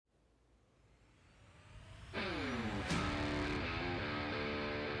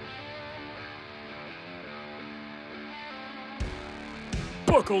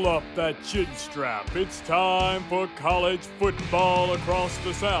Buckle up that chin strap. It's time for college football across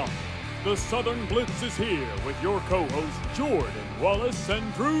the South. The Southern Blitz is here with your co-hosts Jordan Wallace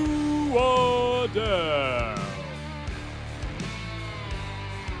and Drew Waddell.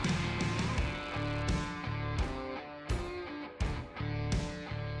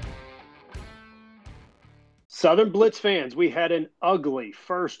 Southern Blitz fans, we had an ugly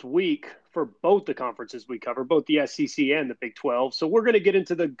first week for both the conferences we cover, both the SEC and the Big 12. So we're going to get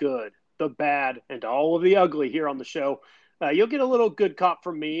into the good, the bad, and all of the ugly here on the show. You'll get a little good cop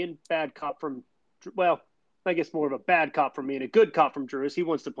from me and bad cop from, well, I guess more of a bad cop from me and a good cop from Drew. He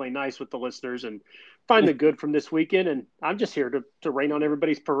wants to play nice with the listeners and find the good from this weekend. And I'm just here to rain on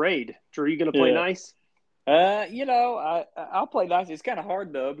everybody's parade. Drew, you going to play nice? I'll play nice. It's kind of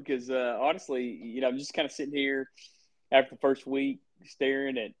hard, though, because honestly, I'm just kind of sitting here after the first week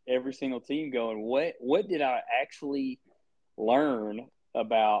staring at every single team going, what did I actually learn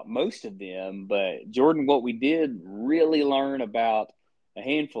about most of them? But, Jordan, what we did really learn about a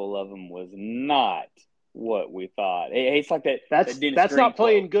handful of them was not what we thought. It's like that. That's not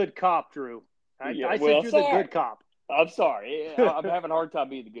playing good cop, Drew. I said you're the good cop. I'm sorry. I'm having a hard time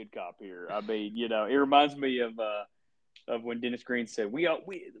being the good cop here. I mean, it reminds me of when Dennis Green said, "We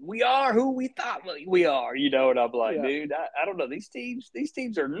are who we thought we are." And I'm like, dude, I don't know. These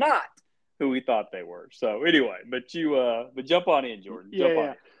teams are not who we thought they were. So anyway, but jump on in, Jordan. Jump on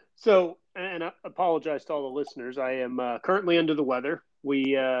in. So, and I apologize to all the listeners. I am currently under the weather.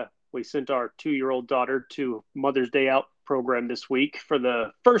 We sent our 2-year-old daughter to Mother's Day Out program this week for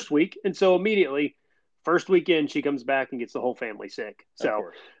the first week, and so immediately. First weekend, she comes back and gets the whole family sick. So,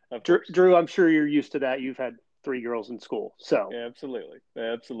 of course. Drew, I'm sure you're used to that. You've had 3 girls in school. So, yeah, absolutely.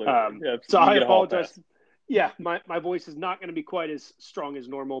 So I apologize. Yeah, my voice is not going to be quite as strong as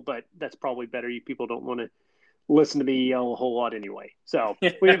normal, but that's probably better. You people don't want to listen to me yell a whole lot anyway. So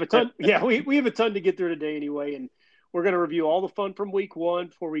we have a ton. we have a ton to get through today anyway, and we're going to review all the fun from week one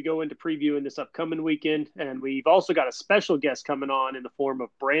before we go into previewing this upcoming weekend. And we've also got a special guest coming on in the form of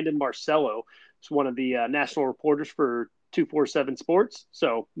Brandon Marcello. He's one of the national reporters for 247 Sports.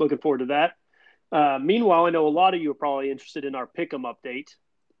 So looking forward to that. Meanwhile, I know a lot of you are probably interested in our Pick'em update.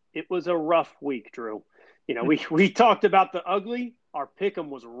 It was a rough week, Drew. We talked about the ugly. Our Pick'em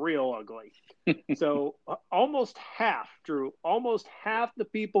was real ugly. So almost half the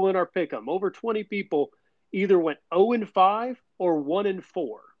people in our Pick'em, over 20 people, either went 0-5 or 1-4.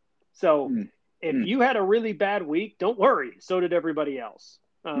 So if you had a really bad week, don't worry. So did everybody else.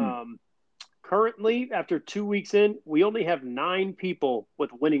 Currently, after 2 weeks in, we only have 9 people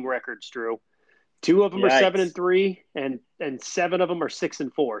with winning records, Drew. 2 of them are 7-3, and 7 of them are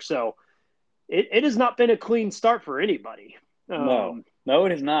 6-4. So it has not been a clean start for anybody. No,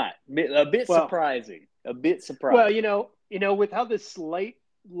 it is not. A bit surprising. Well, with how this slate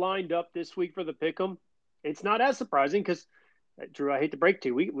lined up this week for the Pick'em, it's not as surprising because, Drew, I hate to break to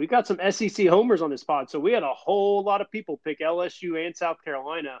you, we got some SEC homers on this pod. So we had a whole lot of people pick LSU and South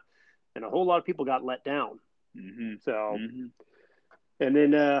Carolina, and a whole lot of people got let down. And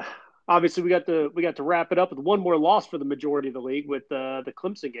then obviously we got to wrap it up with one more loss for the majority of the league with the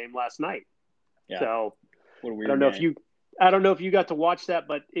Clemson game last night. Yeah. So what a weird game. I don't know if you got to watch that,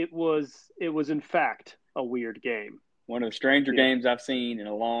 but it was in fact a weird game. One of the stranger games I've seen in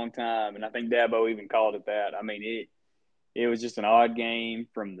a long time, and I think Dabo even called it that. I mean, it was just an odd game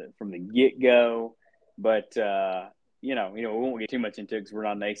from the get-go. But we won't get too much into it because we're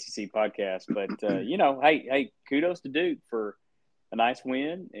not an ACC podcast. But hey, kudos to Duke for a nice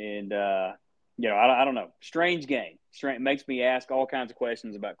win, and I don't know, strange game. Makes me ask all kinds of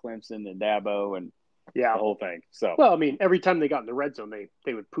questions about Clemson and Dabo and the whole thing. So, well, I mean, every time they got in the red zone,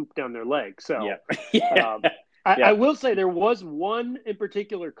 they would poop down their leg. So, I will say there was one in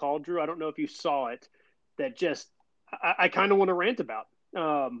particular call, Drew. I don't know if you saw it, that just I kind of want to rant about.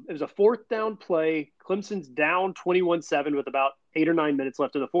 It was a 4th down play. Clemson's down 21-7 with about 8 or 9 minutes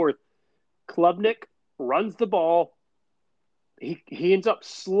left in the 4th. Klubnik runs the ball. He ends up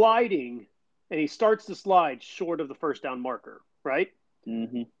sliding, and he starts to slide short of the first down marker, right?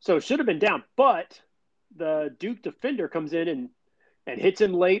 Mm-hmm. So it should have been down, but the Duke defender comes in and hits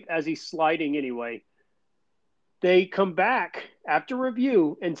him late as he's sliding anyway. They come back after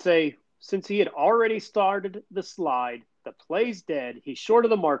review and say, since he had already started the slide, the play's dead, he's short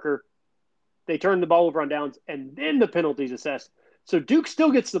of the marker, they turn the ball over on downs, and then the penalty's assessed. So Duke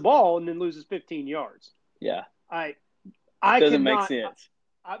still gets the ball and then loses 15 yards. Yeah. Doesn't make sense.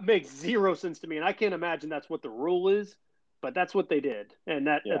 It makes zero sense to me, and I can't imagine that's what the rule is, but that's what they did, and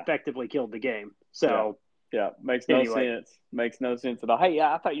that effectively killed the game. So makes no sense. Makes no sense at all. Hey,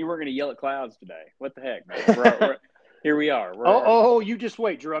 I thought you were going to yell at clouds today. What the heck, man? here we are. You just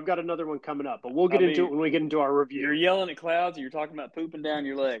wait, Drew. I've got another one coming up, but we'll get into it when we get into our review. You're yelling at clouds, and you're talking about pooping down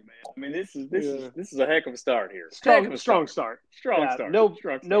your leg, man. I mean, this is a heck of a start here. Strong start. Strong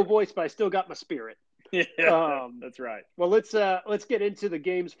start. No voice, but I still got my spirit. Yeah, that's right. Well, let's get into the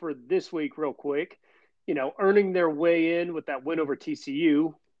games for this week real quick. Earning their way in with that win over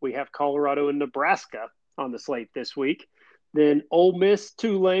TCU, we have Colorado and Nebraska on the slate this week. Then Ole Miss,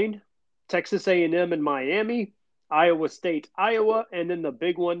 Tulane, Texas A&M and Miami, Iowa State, Iowa, and then the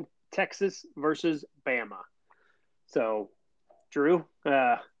big one, Texas versus Bama. So, Drew,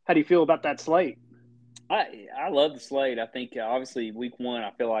 how do you feel about that slate? I love the slate. I think, obviously, week one,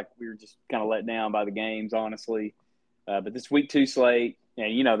 I feel like we were just kind of let down by the games, honestly. But this week two slate,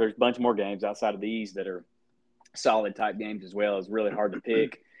 and, there's a bunch more games outside of these that are solid type games as well. It's really hard to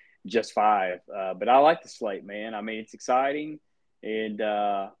pick just five. But I like the slate, man. I mean, it's exciting. And,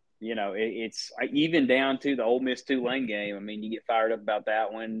 it's even down to the Ole Miss Tulane game. I mean, you get fired up about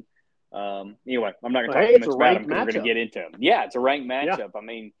that one. Anyway, I'm not going to talk too much about them because we're going to get into them. Yeah, it's a ranked matchup. Yeah. I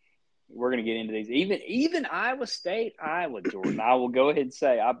mean, we're going to get into these. Even Iowa State, Iowa, Jordan, I will go ahead and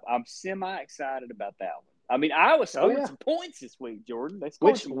say I'm semi-excited about that one. I mean, Iowa scored some points this week, Jordan. They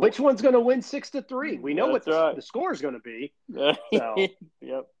scored which one's going to win 6-3? We know what the score is going to be. So.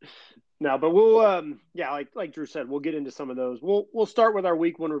 Yep. No, but we'll like Drew said, we'll get into some of those. We'll start with our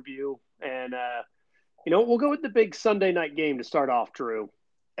week one review, and we'll go with the big Sunday night game to start off, Drew.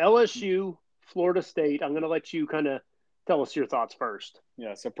 LSU, Florida State. I'm going to let you kind of tell us your thoughts first.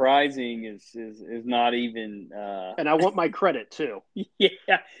 Yeah, surprising is not even. And I want my credit too.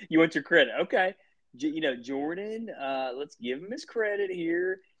 Yeah, you want your credit, okay? Jordan. Let's give him his credit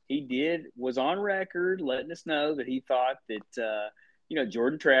here. He was on record letting us know that he thought that.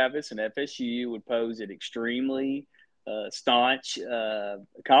 Jordan Travis and FSU would pose an extremely staunch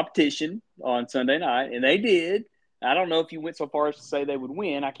competition on Sunday night, and they did. I don't know if you went so far as to say they would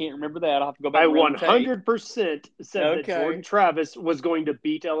win. I can't remember that. I'll have to go back. I 100% said that Jordan Travis was going to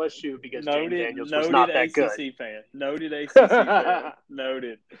beat LSU because Jaden Daniels was not that good. Noted ACC fan.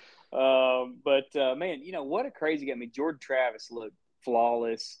 Noted. Man, what a crazy game. I mean, Jordan Travis looked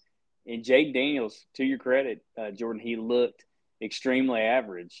flawless, and Jaden Daniels, to your credit, Jordan, he looked extremely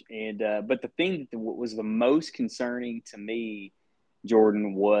average. And but the thing that was the most concerning to me,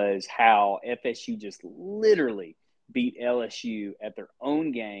 Jordan, was how FSU just literally beat LSU at their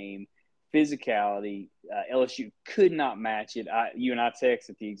own game, physicality. LSU could not match it. You and I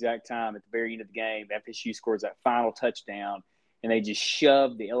text at the exact time at the very end of the game. FSU scores that final touchdown, and they just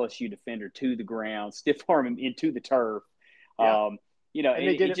shoved the LSU defender to the ground, stiff arm him into the turf. Yeah. And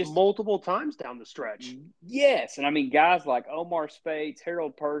they did it multiple times down the stretch. Yes. And, I mean, guys like Omar Spates,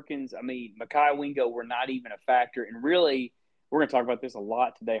 Harold Perkins, Mekhi Wingo were not even a factor. And really, we're going to talk about this a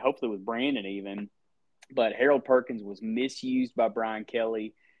lot today, hopefully with Brandon even. But Harold Perkins was misused by Brian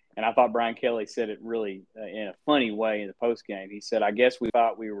Kelly. And I thought Brian Kelly said it really in a funny way in the postgame. He said, I guess we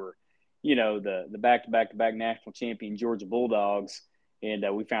thought we were, the back-to-back national champion Georgia Bulldogs. And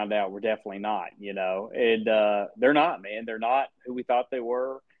we found out we're definitely not, and they're not, man. They're not who we thought they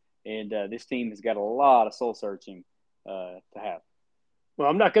were. And this team has got a lot of soul searching to have. Well,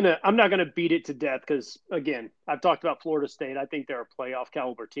 I'm not gonna beat it to death because, again, I've talked about Florida State. I think they're a playoff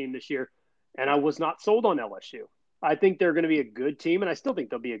caliber team this year, and I was not sold on LSU. I think they're going to be a good team, and I still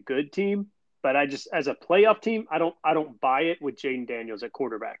think they'll be a good team. But I just, as a playoff team, I don't buy it with Jaden Daniels at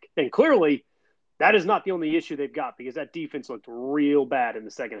quarterback. And clearly, that is not the only issue they've got because that defense looked real bad in the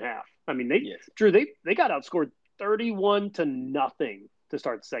second half. I mean, Drew, they got outscored 31-0 to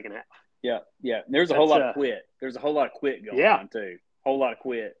start the second half. Yeah. There's a whole lot of quit. There's a whole lot of quit going on too. Whole lot of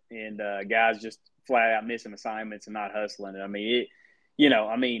quit, and guys just flat out missing assignments and not hustling. And I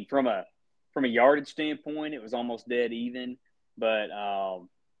mean, from a yardage standpoint, it was almost dead even. But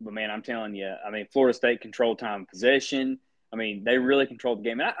man, I'm telling you, Florida State controlled time and possession. They really controlled the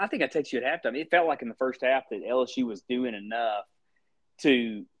game. And I think I texted you at halftime. It felt like in the first half that LSU was doing enough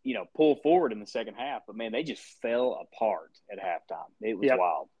to, pull forward in the second half. But, man, they just fell apart at halftime. It was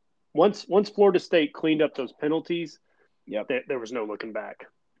wild. Once Florida State cleaned up those penalties, there was no looking back.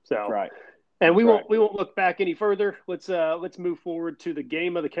 So, that's right. And we won't look back any further. Let's move forward to the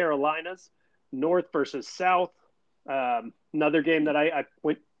game of the Carolinas, North versus South. Another game that I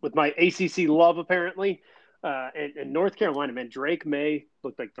went with my ACC love apparently. And North Carolina, man, Drake May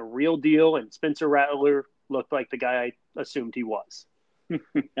looked like the real deal, and Spencer Rattler looked like the guy I assumed he was.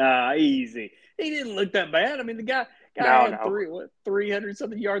 Easy. He didn't look that bad. The guy had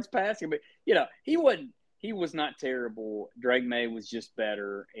 300-something yards passing, but he was not terrible. Drake May was just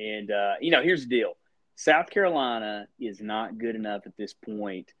better. And here's the deal: South Carolina is not good enough at this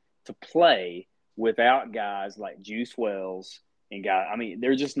point to play without guys like Juice Wells and guys. I mean,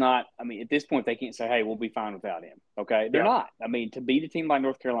 they're just not. I mean, at this point, they can't say, "Hey, we'll be fine without him." Okay, they're not. I mean, to beat a team like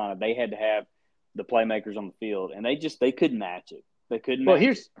North Carolina, they had to have the playmakers on the field, and they couldn't match it. They couldn't. Well,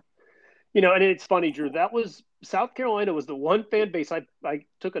 match it. And it's funny, Drew. That was South Carolina was the one fan base I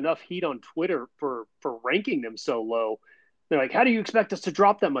took enough heat on Twitter for ranking them so low. They're like, "How do you expect us to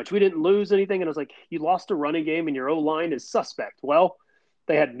drop that much? We didn't lose anything." And I was like, "You lost a running game, and your O line is suspect." Well,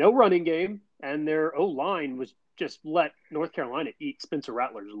 they had no running game, and their O line was just let North Carolina eat Spencer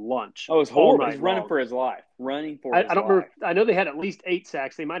Rattler's lunch. Oh, it was horrible. He's running for his life. I don't remember. I know they had at least 8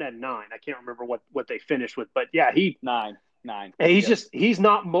 sacks. They might have 9. I can't remember what they finished with, but yeah, nine. He's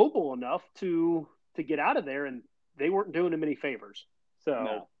not mobile enough to get out of there, and they weren't doing him any favors.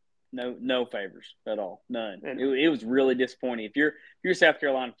 So no favors at all, none. And it was really disappointing. If you're a South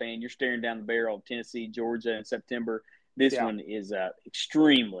Carolina fan, you're staring down the barrel of Tennessee, Georgia in September. This one is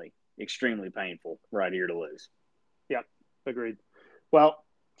extremely, extremely painful right here to lose. Yeah, agreed. Well,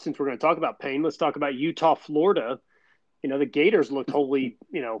 since we're going to talk about pain, let's talk about Utah, Florida. The Gators looked wholly,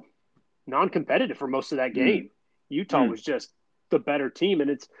 non-competitive for most of that game. Utah was just the better team. And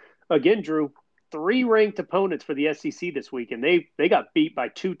it's, again, Drew, 3 ranked opponents for the SEC this week, and they got beat by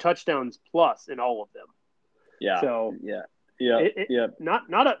 2 touchdowns plus in all of them. Yeah. So, yeah. Not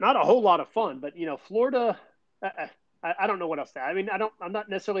a whole lot of fun. But, Florida, I don't know what else to add. I mean, I'm not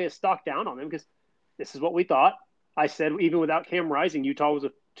necessarily a stock down on them because this is what we thought. I said even without Cam Rising, Utah was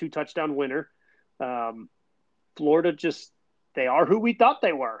a 2-touchdown winner. Florida they are who we thought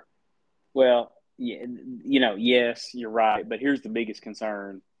they were. Well, yeah, yes, you're right. But here's the biggest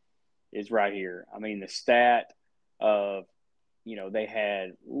concern is right here. I mean, the stat of, they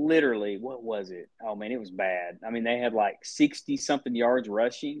had literally, what was it? Oh, man, it was bad. I mean, they had like 60-something yards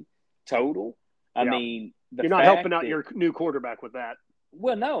rushing total. I mean, you're not helping out your new quarterback with that.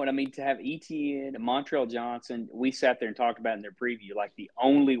 Well, no, and I mean, to have ETN and Montrell Johnson, we sat there and talked about in their preview, like the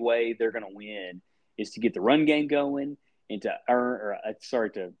only way they're going to win is to get the run game going and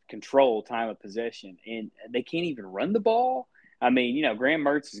to control time of possession. And they can't even run the ball. I mean, Graham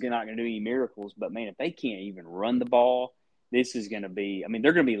Mertz is not going to do any miracles, but, man, if they can't even run the ball, this is going to be – I mean,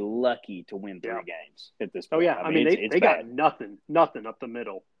 they're going to be lucky to win 3 games at this point. Oh, yeah. I mean, they got nothing up the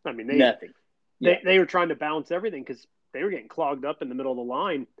middle. I mean, nothing. They were trying to balance everything because they were getting clogged up in the middle of the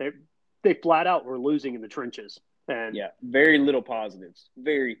line. They flat out were losing in the trenches. And very little positives,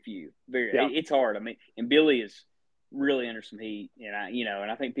 very few. It's hard. I mean, and Billy is really under some heat, and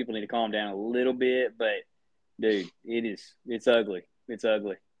I think people need to calm down a little bit. But dude, it's ugly. It's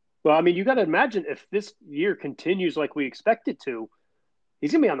ugly. Well, I mean, you got to imagine if this year continues like we expect it to,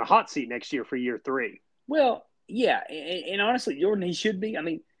 he's gonna be on the hot seat next year for year 3. Well, yeah, and honestly, Jordan, he should be. I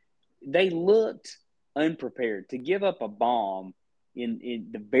mean, they looked unprepared to give up a bomb in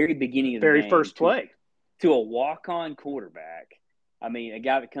the very beginning of the very game, first play to a walk-on quarterback. I mean, a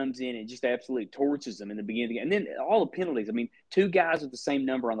guy that comes in and just absolutely torches them in the beginning of the game. And then all the penalties. I mean, 2 guys with the same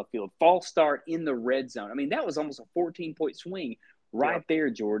number on the field. False start in the red zone. I mean, that was almost a 14-point swing right there,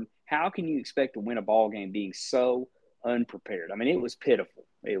 Jordan. How can you expect to win a ball game being so unprepared? I mean, it was pitiful.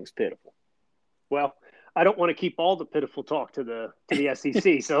 It was pitiful. Well, I don't want to keep all the pitiful talk to the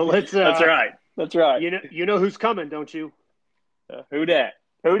SEC. So let's. That's right. That's right. You know who's coming, don't you? Who dat?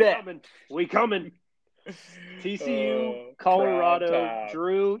 We coming. TCU, Colorado,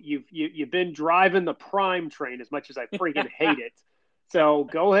 Drew. You've been driving the prime train as much as I freaking hate it. So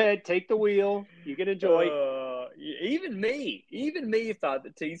go ahead, take the wheel. You can enjoy. Even me thought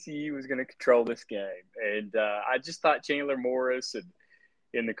that TCU was going to control this game, and I just thought Chandler Morris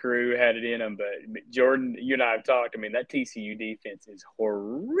and the crew had it in them. But Jordan, you and I have talked. I mean, that TCU defense is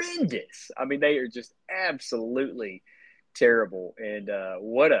horrendous. I mean, they are just absolutely terrible. And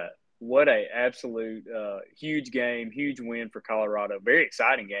what a absolute huge game, huge win for Colorado. Very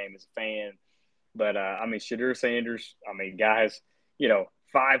exciting game as a fan. But I mean, Shadur Sanders. I mean, guys,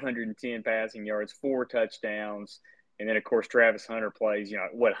 510 passing yards, 4 touchdowns, and then of course Travis Hunter plays.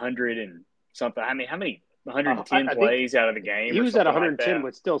 100 and something. I mean, how many? 110 plays out of the game. He was at 110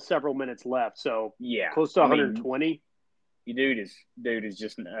 with still several minutes left, so close to 120. Dude is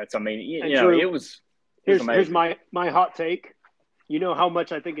just nuts. I mean, Drew, it was. Here's my hot take. You know how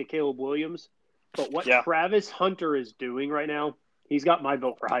much I think of Caleb Williams, but what Travis Hunter is doing right now, he's got my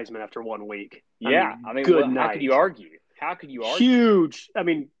vote for Heisman after 1 week. I mean, good night. How could you argue? Huge. I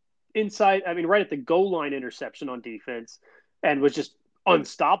mean, right at the goal line interception on defense, and was just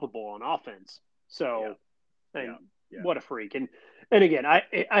unstoppable on offense. So. What a freak. And again,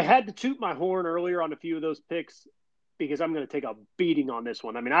 I had to toot my horn earlier on a few of those picks because I'm going to take a beating on this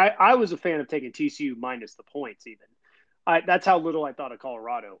one. I mean, I was a fan of taking TCU minus the points even. That's how little I thought of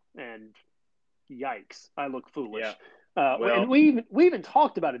Colorado. And yikes, I look foolish. Yeah. And we even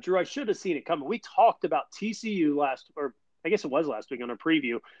talked about it, Drew. I should have seen it coming. We talked about TCU last week on a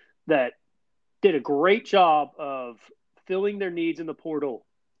preview that did a great job of filling their needs in the portal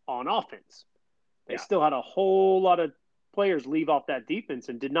on offense. They still had a whole lot of players leave off that defense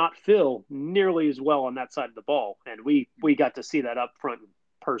and did not fill nearly as well on that side of the ball. And we got to see that up front and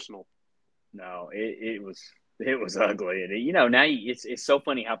personal. No, it was ugly. And, now it's so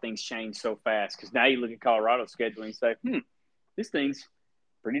funny how things change so fast because now you look at Colorado's schedule and you say, this thing's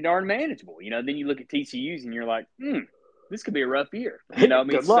pretty darn manageable. Then you look at TCU's and you're like, this could be a rough year.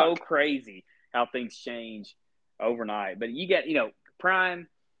 It's so crazy how things change overnight. But you got, Prime,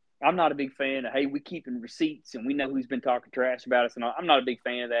 I'm not a big fan of, hey, we keeping receipts and we know who's been talking trash about us. And I'm not a big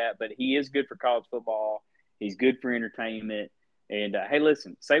fan of that, but he is good for college football. He's good for entertainment. And, hey,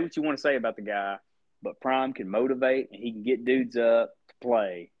 listen, say what you want to say about the guy, but Prime can motivate and he can get dudes up to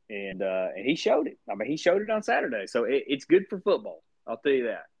play. And he showed it. I mean, he showed it on Saturday. So it's good for football. I'll tell you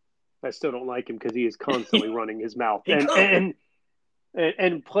that. I still don't like him because he is constantly running his mouth and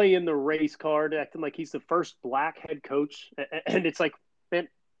playing the race card, acting like he's the first black head coach. And it's like, man,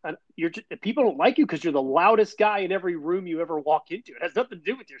 people don't like you because you're the loudest guy in every room you ever walk into. It has nothing to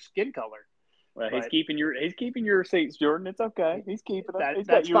do with your skin color. Well, he's keeping your receipts, Jordan. It's okay. He's keeping them.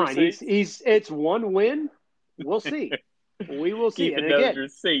 That's fine. It's one win. We'll see. We will see. Keeping those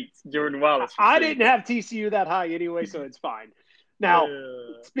receipts, Jordan Wallace. I didn't have TCU that high anyway, so it's fine. Now,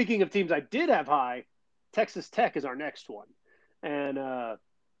 speaking of teams I did have high, Texas Tech is our next one, and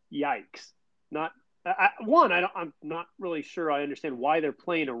yikes! I'm not really sure I understand why they're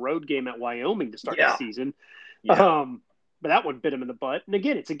playing a road game at Wyoming to start the season. Yeah. But that one bit them in the butt. And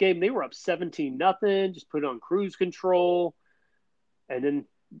again, it's a game they were up 17-0, just put it on cruise control. And then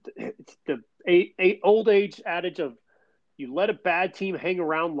it's the old age adage of you let a bad team hang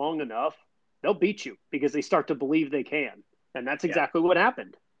around long enough, they'll beat you because they start to believe they can. And that's exactly what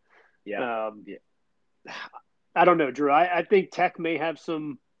happened. Yeah. I don't know, Drew. I think Tech may have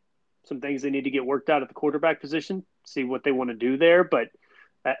some things they need to get worked out at the quarterback position, see what they want to do there. But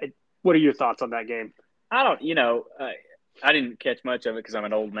what are your thoughts on that game? I didn't catch much of it because I'm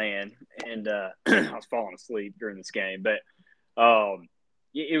an old man and I was falling asleep during this game. But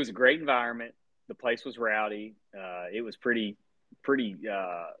it was a great environment. The place was rowdy. It was pretty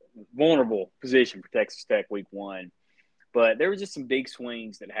vulnerable position for Texas Tech week 1. But there were just some big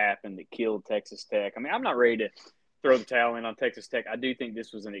swings that happened that killed Texas Tech. I mean, I'm not ready to throw the towel in on Texas Tech. I do think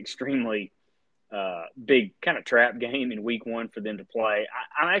this was an extremely big kind of trap game in week 1 for them to play.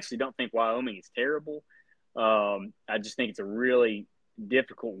 I actually don't think Wyoming is terrible. I just think it's a really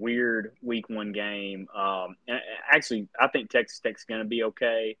difficult, weird week 1 game. And actually, I think Texas Tech's going to be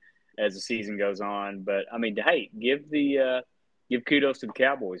okay as the season goes on. But I mean, hey, give kudos to the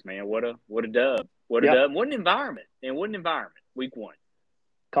Cowboys, man. What a dub. What a dub. What an environment. Week 1.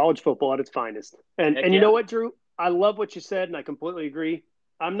 College football at its finest. And you know what, Drew? I love what you said, and I completely agree.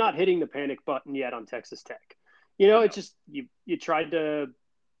 I'm not hitting the panic button yet on Texas Tech. It's just you tried to,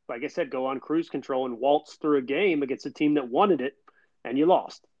 like I said, go on cruise control and waltz through a game against a team that wanted it, and you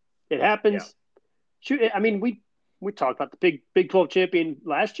lost. It happens. Yeah. Shoot, I mean, we talked about the Big 12 champion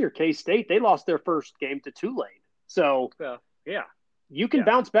last year, K-State. They lost their first game to Tulane. So, you can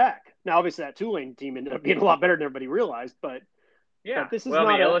bounce back. Now, obviously, that Tulane team ended up being a lot better than everybody realized, but this is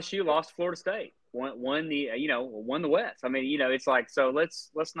not LSU lost to Florida State. Won the West. I mean, it's like, so let's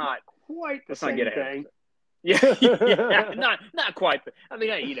not quite the let's same not get thing. Yeah, not quite. I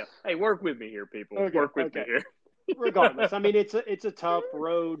mean, hey, work with me here, people. Okay, work with me here. Regardless, I mean, it's a tough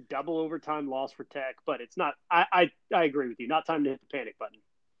road, double overtime loss for Tech, but it's not. I agree with you. Not time to hit the panic button.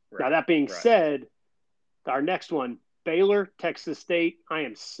 Right, now that being said, our next one, Baylor, Texas State. I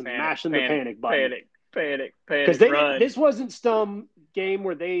am smashing the panic button. Panic. Because this wasn't some game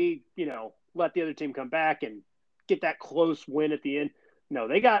where they let the other team come back and get that close win at the end. No,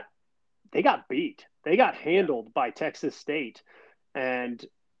 they got beat. They got handled by Texas State. And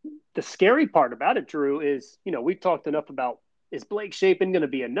the scary part about it, Drew, is, we've talked enough about, is Blake Shapen going to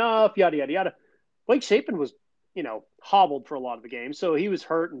be enough? Yada, yada, yada. Blake Shapen was, hobbled for a lot of the game. So he was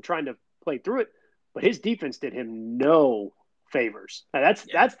hurt and trying to play through it. But his defense did him no favors. Now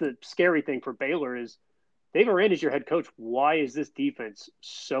that's the scary thing for Baylor is Dave Aranda is your head coach. Why is this defense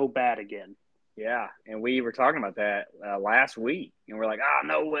so bad again? Yeah, and we were talking about that last week, and we're like,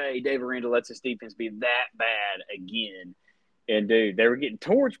 no way Dave Aranda lets his defense be that bad again. And, dude, they were getting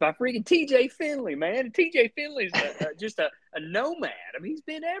torched by freaking T.J. Finley, man. And T.J. Finley's just a nomad. I mean, he's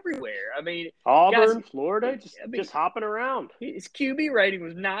been everywhere. I mean, Auburn, Florida, just hopping around. His QB rating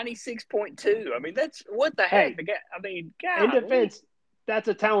was 96.2. I mean, that's – what the heck? I mean, God. In defense, that's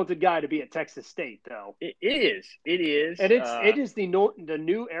a talented guy to be at Texas State, though. It is. It is. And it is the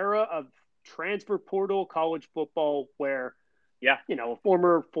new era of transfer portal college football where, a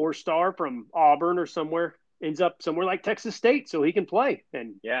former 4-star from Auburn or somewhere ends up somewhere like Texas State so he can play.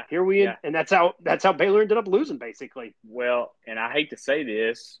 And and that's how Baylor ended up losing, basically. Well, and I hate to say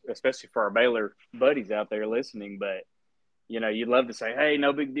this, especially for our Baylor buddies out there listening, but you'd love to say, hey,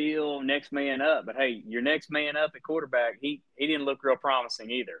 no big deal, next man up. But hey, your next man up at quarterback, he didn't look real promising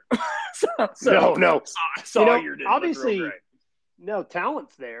either. No. Sawyer didn't obviously, look real great. No,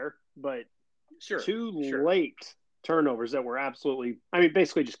 talent's there, but two late turnovers that were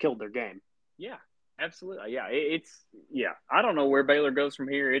basically just killed their game. Yeah, absolutely. Yeah, I don't know where Baylor goes from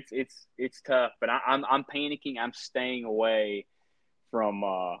here. It's tough, but I'm panicking. I'm staying away from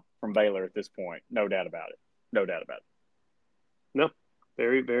Baylor at this point. No doubt about it. No,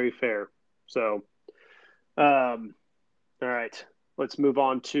 very, very fair. So, all right, let's move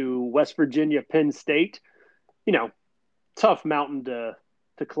on to West Virginia, Penn State. Tough mountain to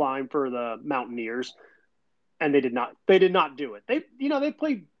climb for the Mountaineers, and they did not do it. They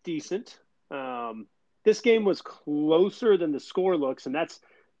played decent. This game was closer than the score looks, and that's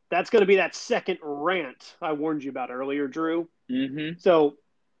going to be that second rant I warned you about earlier, Drew. Mm-hmm. So,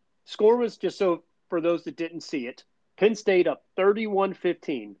 score was just so for those that didn't see it. Penn State up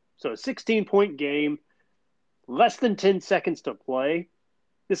 31-15. So a 16-point game, less than 10 seconds to play.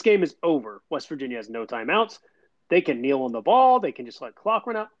 This game is over. West Virginia has no timeouts. They can kneel on the ball. They can just let clock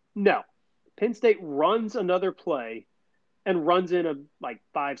run out. No. Penn State runs another play and runs in a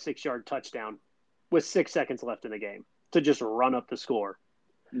 5-6 yard touchdown with 6 seconds left in the game to just run up the score.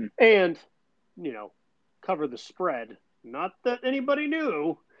 And, cover the spread. Not that anybody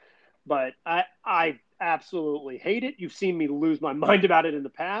knew, but I absolutely hate it. You've seen me lose my mind about it in the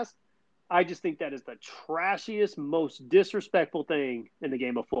past. I just think that is the trashiest, most disrespectful thing in the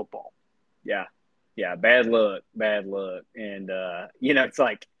game of football. Yeah. Bad luck. And, it's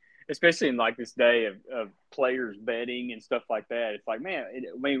like, especially in this day of players betting and stuff like that, it's like, man,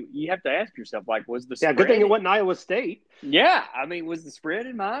 you have to ask yourself, was the spread? Yeah, good thing it wasn't Iowa State. Yeah. Was the spread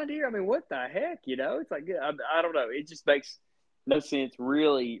in mind here? what the heck, It's like, I don't know. It just makes no sense.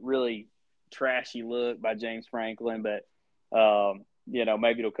 Really, really trashy look by James Franklin, but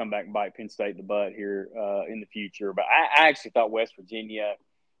maybe it'll come back and bite Penn State in the butt here in the future. But I actually thought West Virginia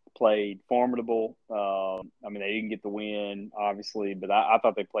played formidable. They didn't get the win, obviously, but I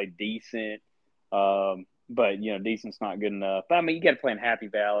thought they played decent. But decent's not good enough. But you got to play in Happy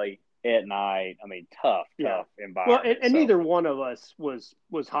Valley at night. Tough environment. Well, and neither one of us was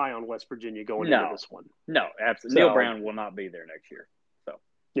high on West Virginia going into this one. No, absolutely. Neil Brown will not be there next year. So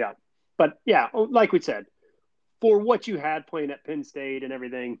yeah. But, like we said, for what you had playing at Penn State and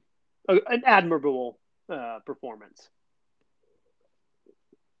everything, an admirable performance.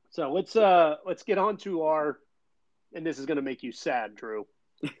 So let's get on to and this is going to make you sad, Drew.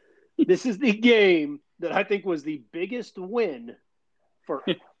 This is the game that I think was the biggest win for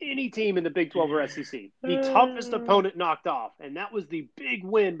any team in the Big 12 or SEC. The toughest opponent knocked off, and that was the big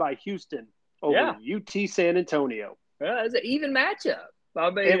win by Houston over UT San Antonio. It was an even matchup.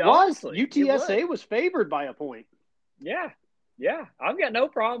 It was. UTSA was favored by a point. Yeah. I've got no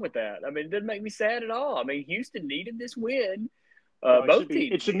problem with that. It doesn't make me sad at all. Houston needed this win. Both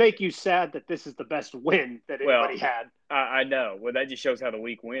teams. It should make you sad that this is the best win that anybody had. I know. Well, that just shows how the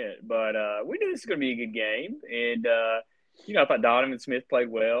week went. But we knew this was going to be a good game. And, I thought Donovan Smith played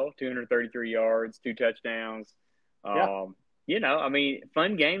well, 233 yards, 2 touchdowns.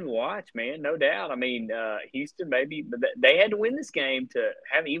 Fun game to watch, man, no doubt. Houston they had to win this game to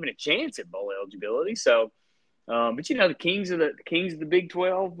have even a chance at bowl eligibility. So, but the kings of the Big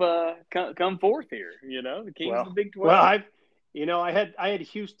 12 come forth here. The kings of the Big 12. Well, I had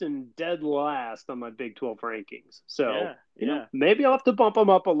Houston dead last on my Big 12 rankings. So maybe I'll have to bump them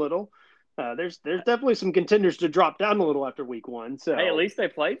up a little. There's definitely some contenders to drop down a little after week 1. So hey, at least they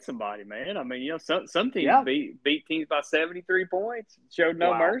played somebody, man. Some teams beat teams by 73 points, showed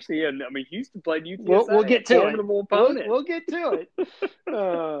no mercy, and Houston played UTSA. We'll get to formidable opponent. We'll get to it.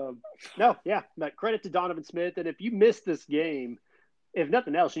 But credit to Donovan Smith, and if you missed this game, if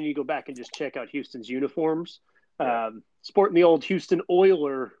nothing else, you need to go back and just check out Houston's uniforms. Sporting the old Houston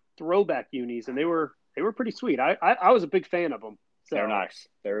Oiler throwback unis, and they were pretty sweet. I was a big fan of them. So, they're nice.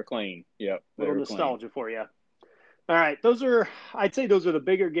 They were clean. Yep. Little nostalgia for you. All right. I'd say those are the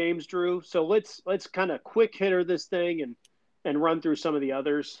bigger games, Drew. So let's kind of quick hitter this thing and run through some of the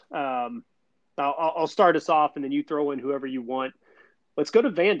others. I'll start us off, and then you throw in whoever you want. Let's go to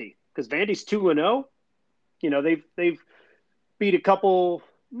Vandy, because Vandy's 2-0. They've beat a couple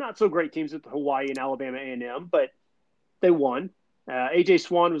not so great teams with Hawaii and Alabama A&M, but they won. AJ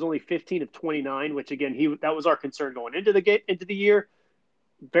Swan was only 15 of 29, which again that was our concern going into the year.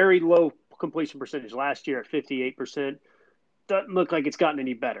 Very low completion percentage last year at 58%. Doesn't look like it's gotten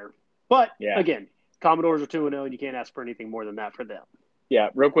any better. But again, Commodores are 2-0, and you can't ask for anything more than that for them. Yeah,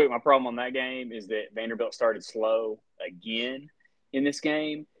 real quick, my problem on that game is that Vanderbilt started slow again in this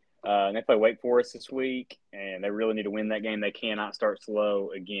game. And they play Wake Forest this week, and they really need to win that game. They cannot start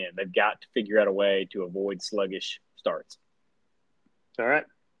slow again. They've got to figure out a way to avoid sluggish starts. All right.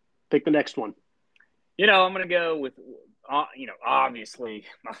 Pick the next one. I'm going to go with, obviously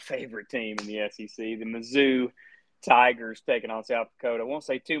my favorite team in the SEC, the Mizzou Tigers taking on South Dakota. I won't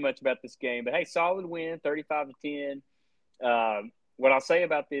say too much about this game, but, hey, solid win, 35-10. What I'll say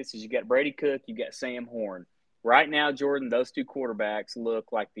about this is you got Brady Cook, you got Sam Horn. Right now, Jordan, those two quarterbacks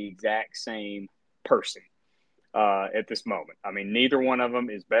look like the exact same person at this moment. I mean, neither one of them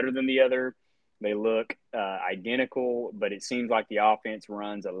is better than the other. They look identical, but it seems like the offense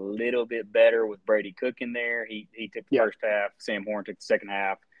runs a little bit better with Brady Cook in there. He took the first half. Sam Horn took the second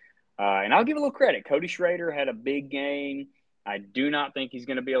half. And I'll give a little credit. Cody Schrader had a big game. I do not think he's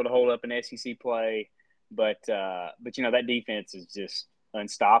going to be able to hold up an SEC play, but that defense is just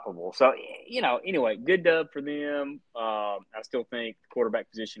unstoppable. So, anyway, good dub for them. I still think the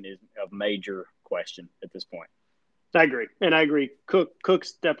quarterback position is of major question at this point. I agree.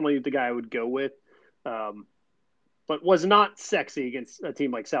 Cook's definitely the guy I would go with, but was not sexy against a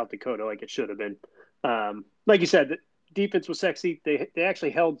team like South Dakota like it should have been. Like you said, the defense was sexy. They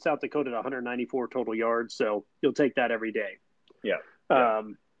actually held South Dakota to 194 total yards, so you'll take that every day. Yeah. All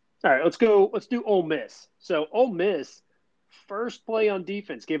right, let's do Ole Miss. So Ole Miss, first play on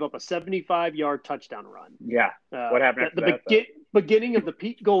defense, gave up a 75-yard touchdown run. Yeah. What happened after that? Beginning of the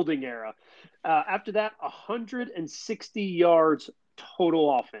Pete Golding era. After that, 160 yards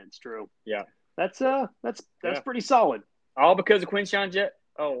total offense, Drew. Yeah. That's pretty solid. All because of Quinshon Jet.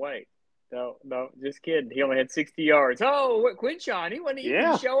 Oh, wait. No, just kidding. He only had 60 yards. Oh, what Quinshon? He didn't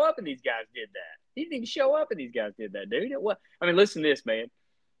even show up, and these guys did that. He didn't even show up, and these guys did that, dude. Listen to this, man.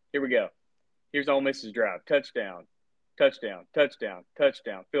 Here we go. Here's Ole Miss's drive. Touchdown, touchdown, touchdown,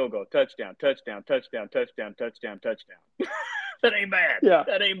 touchdown, field goal, touchdown, touchdown, touchdown, touchdown, touchdown, touchdown. That ain't bad. Yeah.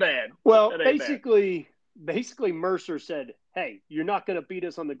 That ain't bad. Well, basically Mercer said, hey, you're not going to beat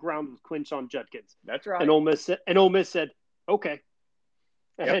us on the ground with Quinshon Judkins. That's right. And Ole Miss said, okay.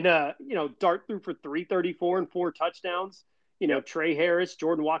 Yep. And, Dart threw for 334 and 4 touchdowns. Trey Harris,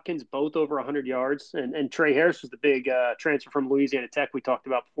 Jordan Watkins, both over 100 yards. And Trey Harris was the big transfer from Louisiana Tech we talked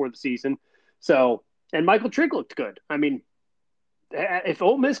about before the season. So, and Michael Trigg looked good. I mean, if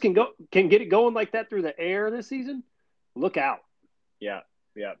Ole Miss can get it going like that through the air this season, look out. Yeah.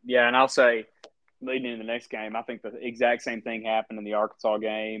 And I'll say, leading into the next game, I think the exact same thing happened in the Arkansas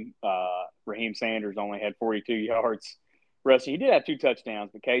game. Raheem Sanders only had 42 yards rushing. He did have 2 touchdowns,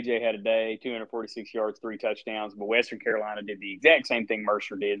 but KJ had a day, 246 yards, 3 touchdowns. But Western Carolina did the exact same thing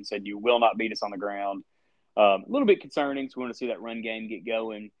Mercer did and said, you will not beat us on the ground. A little bit concerning, so we want to see that run game get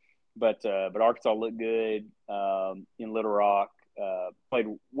going. But Arkansas looked good in Little Rock, played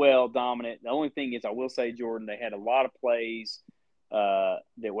well, dominant. The only thing is, I will say, Jordan, they had a lot of plays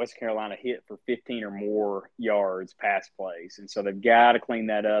that West Carolina hit for 15 or more yards pass plays. And so they've got to clean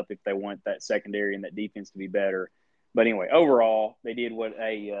that up if they want that secondary and that defense to be better. But anyway, overall, they did what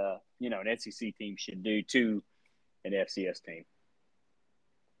an SEC team should do to an FCS team.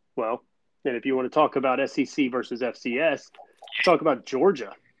 Well, and if you want to talk about SEC versus FCS, talk about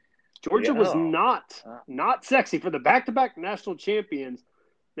Georgia. Georgia was not sexy for the back-to-back national champions.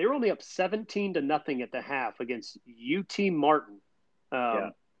 They were only up 17-0 at the half against UT Martin.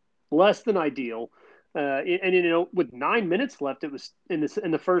 Less than ideal. And with 9 minutes left, it was in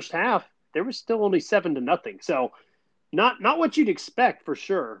the first half. There was still only 7-0. So not what you'd expect for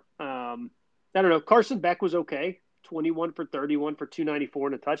sure. I don't know. Carson Beck was okay. 21 for 31 for 294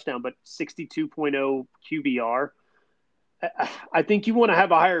 and a touchdown, but 62.0 QBR. I think you want to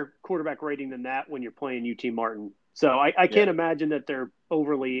have a higher quarterback rating than that when you're playing UT Martin. So I can't imagine that they're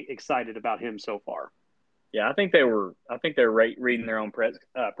overly excited about him so far. Yeah, I think they were reading their own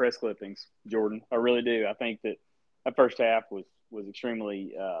press clippings, Jordan. I really do. I think that first half was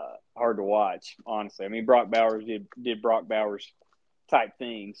extremely hard to watch, honestly. I mean, Brock Bowers did Brock Bowers type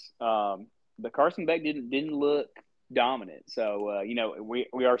things. But Carson Beck didn't look dominant. So,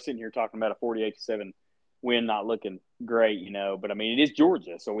 we are sitting here talking about a 48-7 win, not looking great, But, I mean, it is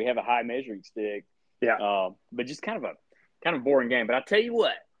Georgia, so we have a high measuring stick. Yeah. But just kind of a boring game. But I tell you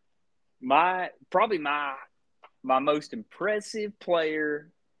what, my most impressive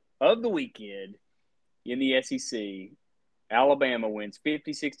player of the weekend in the SEC, Alabama wins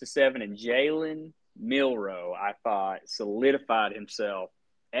 56-7, and Jalen Milroe, I thought, solidified himself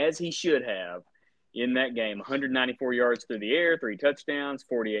as he should have in that game. 194 yards through the air, 3 touchdowns,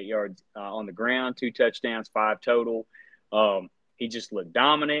 48 yards on the ground, 2 touchdowns, 5 total. He just looked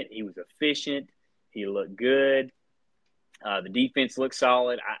dominant. He was efficient. He looked good. The defense looked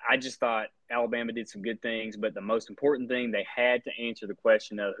solid. I just thought Alabama did some good things, but the most important thing, they had to answer the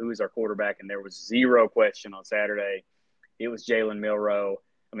question of who is our quarterback, and there was zero question on Saturday. It was Jalen Milroe.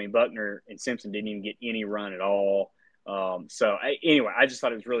 I mean, Buckner and Simpson didn't even get any run at all. Anyway, I just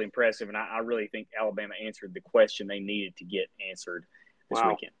thought it was really impressive, and I really think Alabama answered the question they needed to get answered this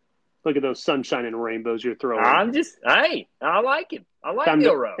weekend. Look at those sunshine and rainbows you're throwing. I like him. I like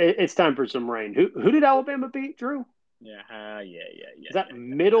Milroe. It's time for some rain. Who did Alabama beat, Drew? Yeah. Is that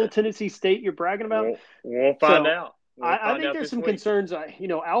Middle Tennessee State you're bragging about? We'll find out. I think there's some concerns.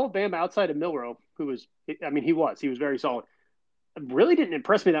 Alabama outside of Milroe, he was very solid. Really didn't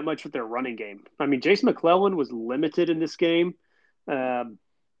impress me that much with their running game. I mean, Jason McClellan was limited in this game, and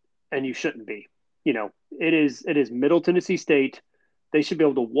you shouldn't be. It is Middle Tennessee State. They should be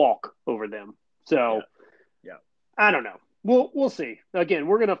able to walk over them. So, yeah. I don't know. We'll see. Again,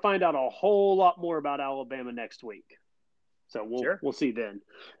 we're going to find out a whole lot more about Alabama next week. So we'll see then.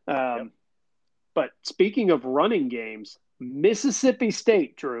 But speaking of running games, Mississippi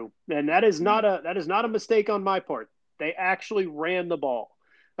State, Drew, and that is not a mistake on my part. They actually ran the ball.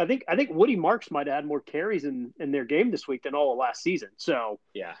 I think Woody Marks might have had more carries in their game this week than all of last season. So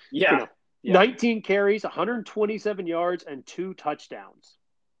 19 carries, 127 yards, and 2 touchdowns.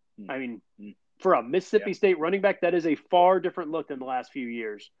 I mean, for a Mississippi State running back, that is a far different look than the last few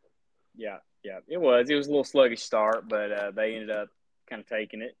years. Yeah, it was. It was a little sluggish start, but they ended up kind of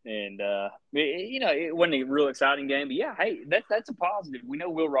taking it. And, it wasn't a real exciting game. But, that's a positive. We know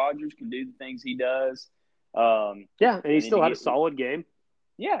Will Rogers can do the things he does. And he still had a solid game.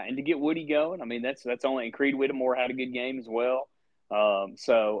 Yeah, and to get Woody going, I mean, that's only – and Creed Whittemore had a good game as well. I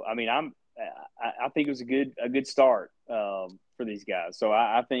think it was a good start for these guys. So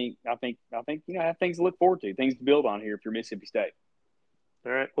I think have things to look forward to, things to build on here if you're Mississippi State.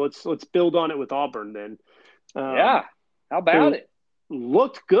 All right, let's build on it with Auburn then. How about it?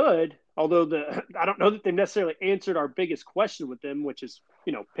 Looked good, although I don't know that they necessarily answered our biggest question with them, which is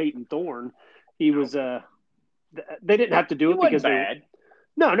Peyton Thorne. He was they didn't have to do it because bad.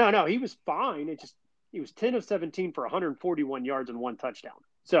 No, he was fine. He was 10 of 17 for 141 yards and 1 touchdown.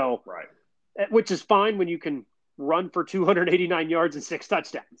 So which is fine when you can run for 289 yards and 6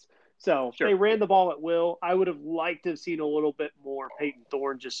 touchdowns. So They ran the ball at will. I would have liked to have seen a little bit more Peyton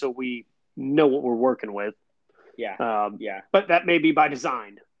Thorne just so we know what we're working with. But that may be by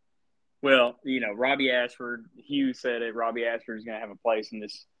design. Well, Robbie Ashford, Hugh said it. Robbie Ashford is going to have a place in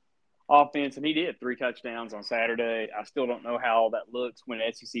this offense, and he did 3 touchdowns on Saturday. I still don't know how that looks when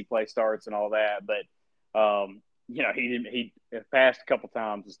SEC play starts and all that, but he passed a couple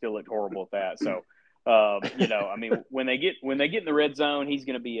times and still looked horrible at that. So, when they get in the red zone, he's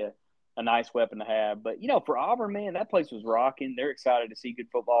going to be a nice weapon to have. But for Auburn, man, that place was rocking. They're excited to see good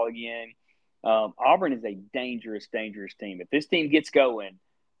football again. Auburn is a dangerous team. If this team gets going,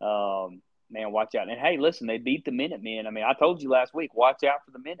 man, watch out. And hey, listen, they beat the Minutemen. I mean, I told you last week, watch out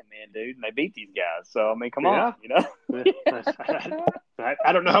for the Minutemen, dude. And they beat these guys. So I mean, come on,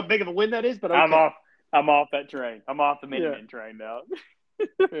 I don't know how big of a win that is, but okay. I'm off that train. I'm off the Minutemen train now.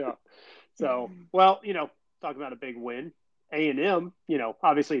 So, talking about a big win, A&M.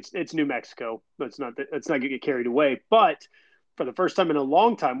 Obviously it's New Mexico. Let's not get carried away. But for the first time in a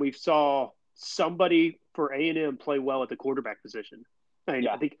long time, we saw somebody for A&M play well at the quarterback position.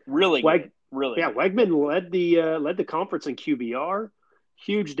 I think really. Wegman led the conference in QBR.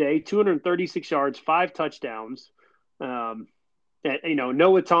 Huge day, 236 yards, 5 touchdowns.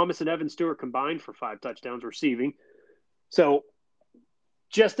 Noah Thomas and Evan Stewart combined for 5 touchdowns receiving. So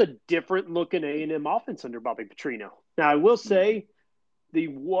just a different looking A&M offense under Bobby Petrino. Now, I will say the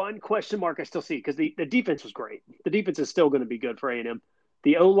one question mark I still see, because the defense was great. The defense is still going to be good for A&M.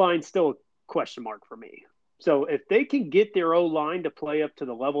 The O-line still a question mark for me. So if they can get their O-line to play up to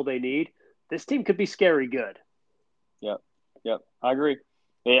the level they need, this team could be scary good. Yep. I agree.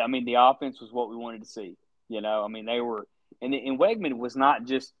 Yeah, I mean, the offense was what we wanted to see. I mean, they were – and Wegman was not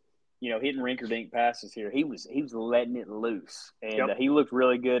just, hitting rinker-dink passes here. He was letting it loose. And he looked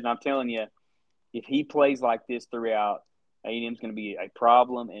really good. And I'm telling you, if he plays like this throughout, A&M's going to be a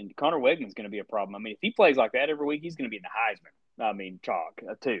problem. And Connor Wegman's going to be a problem. I mean, if he plays like that every week, he's going to be in the Heisman. I mean, talk,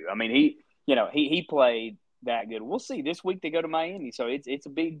 too. I mean, he played that good. We'll see. This week they go to Miami. So it's a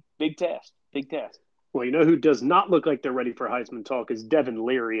big test. Big test. Well, who does not look like they're ready for Heisman talk is Devin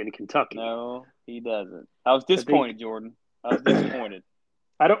Leary in Kentucky. No, he doesn't. I was disappointed, Jordan. I was disappointed.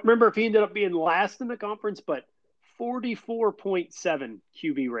 I don't remember if he ended up being last in the conference, but 44.7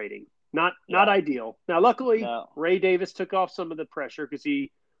 QB rating. Not ideal. Now, luckily, Ray Davis took off some of the pressure because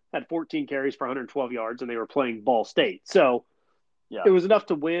he had 14 carries for 112 yards, and they were playing Ball State. So it was enough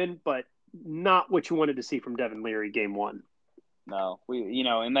to win, but not what you wanted to see from Devin Leary game one. No,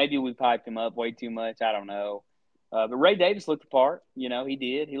 and maybe we piped him up way too much. I don't know. But Ray Davis looked the part. He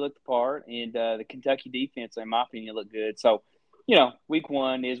did. He looked the part. And the Kentucky defense, in my opinion, looked good. So, week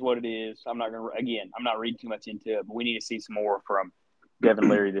one is what it is. I'm not reading too much into it, but we need to see some more from Devin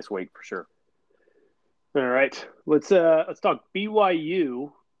Leary this week for sure. All right. Let's talk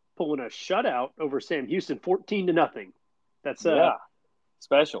BYU pulling a shutout over Sam Houston, 14-0. That's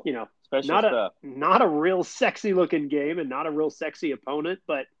special. Special stuff. Not a real sexy looking game and not a real sexy opponent,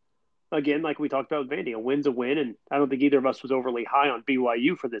 but again, like we talked about with Vandy, a win's a win, and I don't think either of us was overly high on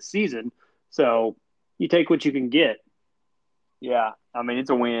BYU for this season. So you take what you can get. Yeah, I mean it's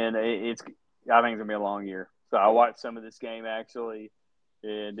a win. I think it's gonna be a long year. So I watched some of this game actually,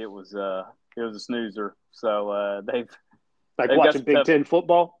 and it was a snoozer. So they've watching Big Ten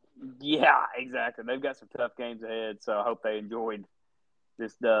football. Yeah, exactly. They've got some tough games ahead. So I hope they enjoyed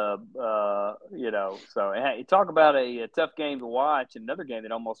this dub. So hey, talk about a tough game to watch. Another game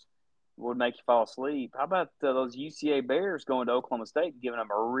that almost would make you fall asleep. How about those UCA Bears going to Oklahoma State and giving them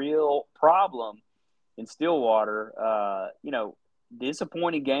a real problem in Stillwater?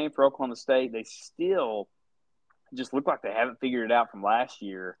 Disappointing game for Oklahoma State. They still just look like they haven't figured it out from last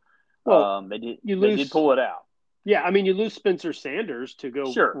year. Well, they did pull it out. Yeah, I mean, you lose Spencer Sanders to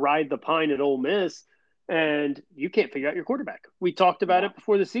go ride the pine at Ole Miss, and you can't figure out your quarterback. We talked about it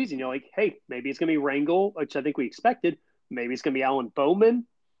before the season. You're like, hey, maybe it's going to be Rangel, which I think we expected. Maybe it's going to be Alan Bowman.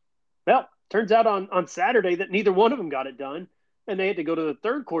 Well, turns out on Saturday that neither one of them got it done, and they had to go to the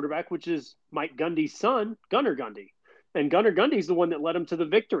third quarterback, which is Mike Gundy's son, Gunnar Gundy. And Gunnar Gundy's the one that led him to the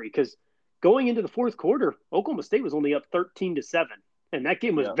victory because going into the fourth quarter, Oklahoma State was only up 13-7, and that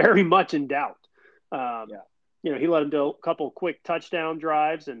game was very much in doubt. He let him do a couple quick touchdown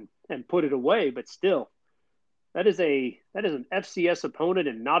drives and put it away, but still, that is an FCS opponent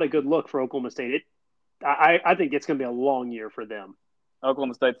and not a good look for Oklahoma State. I think it's going to be a long year for them.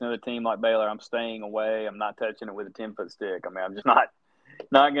 Oklahoma State's another team like Baylor. I'm staying away. I'm not touching it with a 10-foot stick. I mean, I'm just not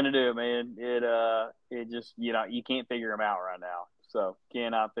going to do it, man. It just, you can't figure them out right now. So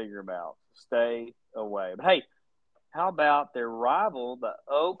cannot figure them out. Stay away. But hey, how about their rival, the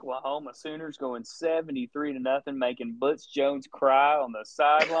Oklahoma Sooners, going 73-0, making Butch Jones cry on the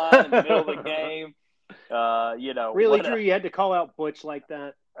sideline in the middle of the game? Really, Drew, you had to call out Butch like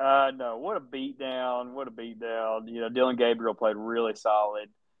that? No, what a beatdown! What a beatdown! Dylan Gabriel played really solid,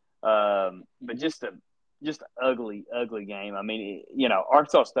 but just an ugly game. I mean,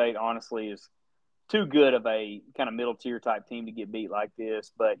 Arkansas State honestly is too good of a kind of middle tier type team to get beat like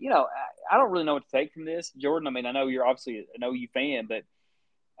this. But I don't really know what to take from this, Jordan. I mean, I know you're obviously an OU fan, but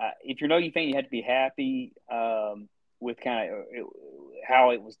if you're an OU fan, you have to be happy with kind of how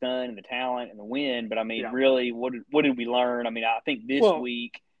it was done and the talent and the win. But I mean, really, what did we learn? I mean, I think this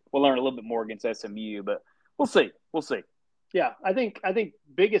week we'll learn a little bit more against SMU, but we'll see. We'll see. Yeah, I think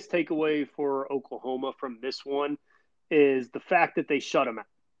biggest takeaway for Oklahoma from this one is the fact that they shut them out.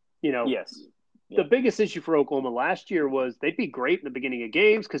 Yes. The biggest issue for Oklahoma last year was they'd be great in the beginning of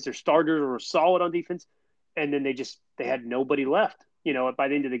games because their starters were solid on defense, and then they had nobody left. By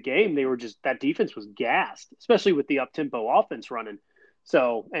the end of the game, they were that defense was gassed, especially with the up-tempo offense running.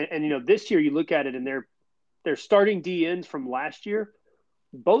 So, and this year you look at it and they're starting DNs from last year.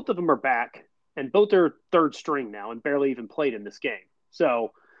 Both of them are back, and both are third string now and barely even played in this game.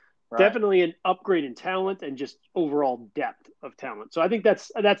 So definitely an upgrade in talent and just overall depth of talent. So I think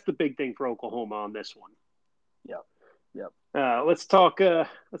that's the big thing for Oklahoma on this one. Yep. Let's talk a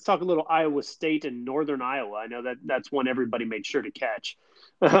little Iowa State and Northern Iowa. I know that's one everybody made sure to catch.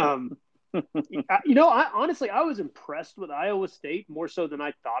 I honestly was impressed with Iowa State more so than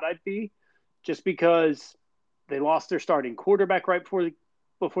I thought I'd be, just because they lost their starting quarterback right before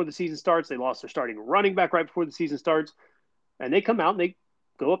the season starts. They lost their starting running back right before the season starts, and they come out and they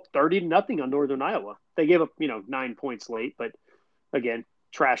go up 30-0 on Northern Iowa. They gave up 9 points late, but again,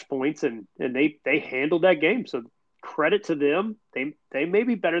 trash points, and they handled that game. So credit to them. They may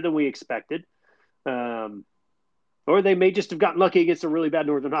be better than we expected. Or they may just have gotten lucky against a really bad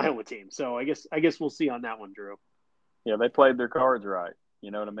Northern Iowa team. So I guess we'll see on that one, Drew. Yeah, they played their cards right.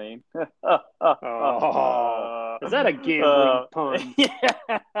 You know what I mean? Is that a gambling pun?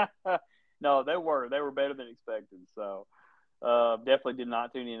 Yeah. No, they were better than expected. So definitely did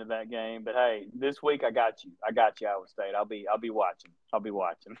not tune into that game. But hey, this week I got you, Iowa State. I'll be watching.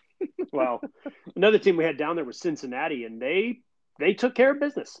 Well, another team we had down there was Cincinnati, and they they took care of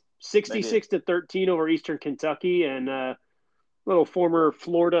business. 66-13 over Eastern Kentucky, and little former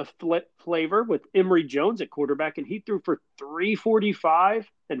Florida flavor with Emory Jones at quarterback, and he threw for 345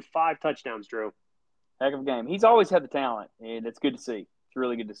 and 5 touchdowns, Drew. Heck of a game. He's always had the talent, and it's good to see. It's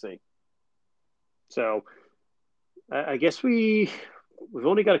really good to see. So I guess we've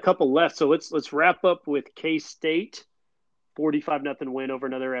only got a couple left, so let's wrap up with K-State, 45-0 win over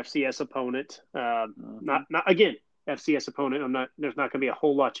another FCS opponent. Not again, FCS opponent. There's not going to be a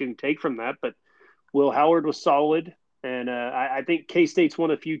whole lot you can take from that, but Will Howard was solid. And I think K-State's one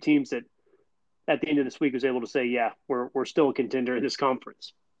of the few teams that at the end of this week was able to say, yeah, we're still a contender in this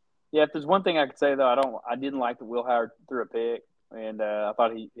conference. Yeah, if there's one thing I could say, though, I didn't like that Will Howard threw a pick, and I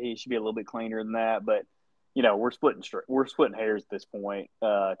thought he should be a little bit cleaner than that. But, we're splitting hairs at this point,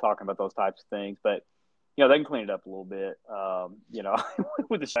 talking about those types of things. But, they can clean it up a little bit,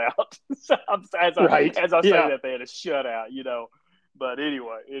 with a shout. as I say that, they had a shutout, But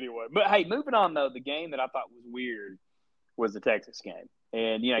anyway. But, hey, moving on, though, the game that I thought was weird was the Texas game.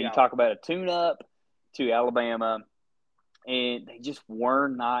 And, you talk about a tune-up to Alabama, and they just were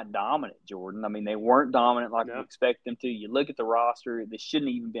not dominant, Jordan. I mean, they weren't dominant like we expect them to. You look at the roster, this shouldn't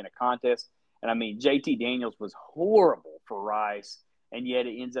have even been a contest. And, I mean, JT Daniels was horrible for Rice, and yet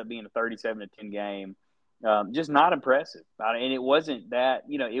it ends up being a 37-10 game. Just not impressive. And it wasn't that,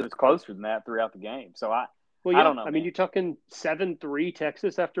 it was closer than that throughout the game. So, I don't know. I mean, you're talking 7-3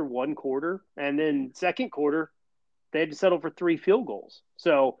 Texas after one quarter, and then second quarter, they had to settle for 3 field goals.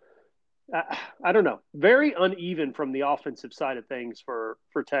 So, I don't know. Very uneven from the offensive side of things for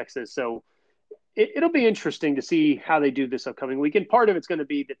Texas. So, it'll be interesting to see how they do this upcoming weekend. Part of it's going to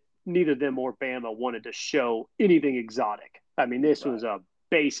be that neither them or Bama wanted to show anything exotic. I mean, this was a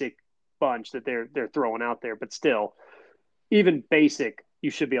basic bunch that they're throwing out there, but still, even basic, you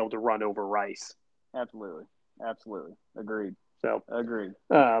should be able to run over Rice. Absolutely. Agreed. So agreed.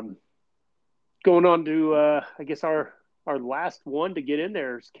 Going on to I guess our last one to get in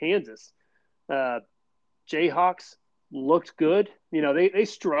there is Kansas. Jayhawks looked good. They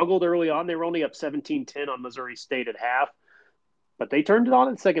struggled early on. They were only up 17-10 on Missouri State at half, but they turned it on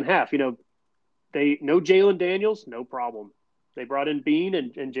in the second half. No Jalen Daniels, no problem. They brought in Bean,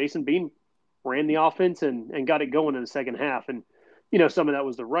 and Jason Bean ran the offense and got it going in the second half. And, some of that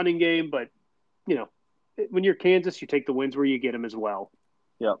was the running game, but, when you're Kansas, you take the wins where you get them as well.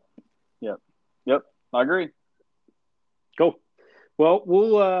 Yep. I agree. Cool.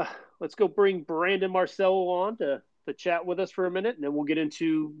 Well, let's go bring Brandon Marcello on to chat with us for a minute, and then we'll get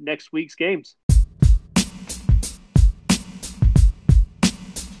into next week's games.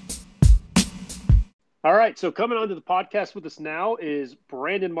 All right, so coming onto the podcast with us now is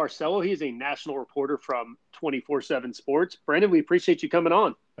Brandon Marcello. He is a national reporter from 24/7 Sports. Brandon, we appreciate you coming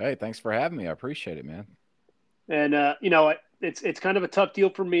on. Hey, thanks for having me. I appreciate it, man. And, it's kind of a tough deal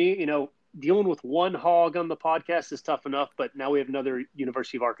for me. Dealing with one hog on the podcast is tough enough, but now we have another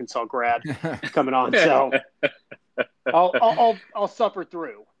University of Arkansas grad coming on, so I'll suffer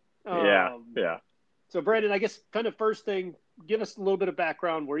through. Yeah. So, Brandon, I guess kind of first thing, give us a little bit of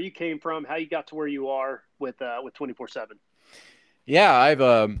background, where you came from, how you got to where you are with 24/7. Yeah, I've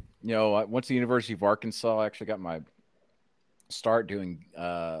I went to the University of Arkansas. I actually got my start doing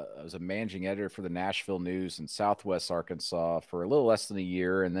I was a managing editor for the Nashville News in Southwest Arkansas for a little less than a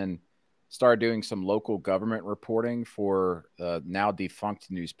year, and then started doing some local government reporting for now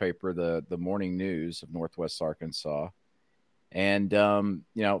defunct newspaper, the Morning News of Northwest Arkansas. And,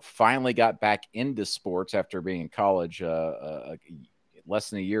 finally got back into sports after being in college less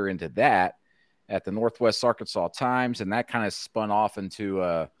than a year into that at the Northwest Arkansas Times. And that kind of spun off into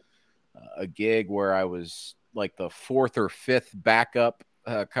a gig where I was like the 4th or 5th backup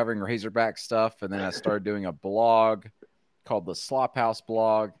covering Razorback stuff. And then I started doing a blog called the Slophouse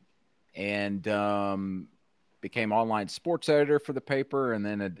blog, and became online sports editor for the paper. And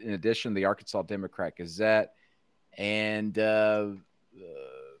then in addition, the Arkansas Democrat Gazette. And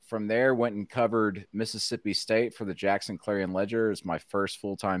from there, went and covered Mississippi State for the Jackson Clarion Ledger as my first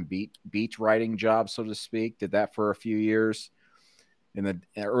full-time beat writing job, so to speak. Did that for a few years in the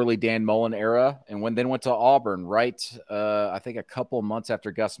early Dan Mullen era, and then went to Auburn, I think a couple of months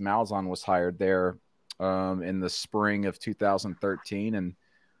after Gus Malzahn was hired there in the spring of 2013, and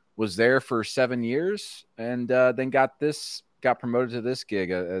was there for 7 years, and then got promoted to this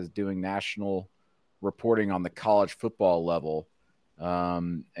gig as doing national reporting on the college football level,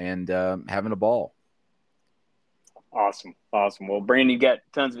 and having a ball. Awesome. Well, Brandon, you got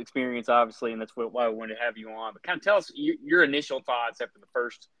tons of experience, obviously, and that's why we wanted to have you on. But kind of tell us your initial thoughts after the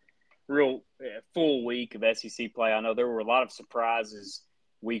first real full week of SEC play. I know there were a lot of surprises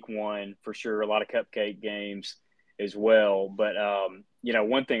week one, for sure, a lot of cupcake games. as well. But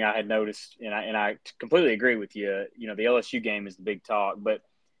one thing I had noticed, and I completely agree with you. The LSU game is the big talk, but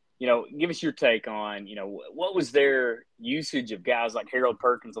give us your take on what was their usage of guys like Harold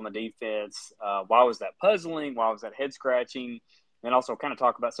Perkins on the defense? Why was that puzzling? Why was that head scratching? And also kind of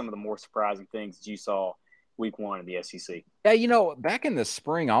talk about some of the more surprising things that you saw week 1 of the SEC. Yeah, back in the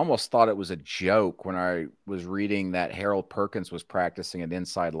spring, I almost thought it was a joke when I was reading that Harold Perkins was practicing an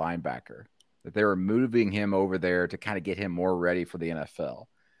inside linebacker, that they were moving him over there to kind of get him more ready for the NFL.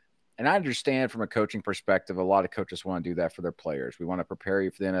 And I understand from a coaching perspective, a lot of coaches want to do that for their players. We want to prepare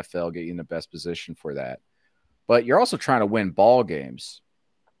you for the NFL, get you in the best position for that. But you're also trying to win ball games.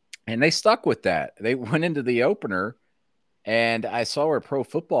 And they stuck with that. They went into the opener, and I saw where Pro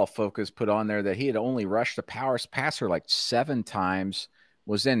Football Focus put on there that he had only rushed the passer like 7 times,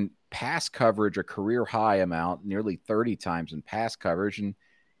 was in pass coverage a career high amount, nearly 30 times in pass coverage. And,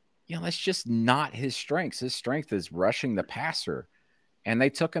 that's just not his strengths. His strength is rushing the passer. And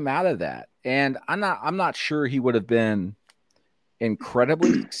they took him out of that. And I'm not sure he would have been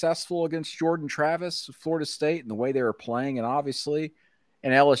incredibly successful against Jordan Travis, Florida State, and the way they were playing. And obviously,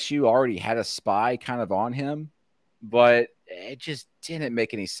 and LSU already had a spy kind of on him, but it just didn't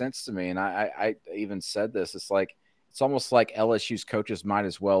make any sense to me. And I even said this. It's almost like LSU's coaches might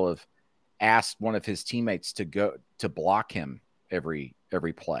as well have asked one of his teammates to go to block him every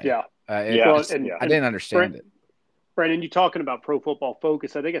play. Yeah. I didn't understand it. Brandon, you talking about Pro Football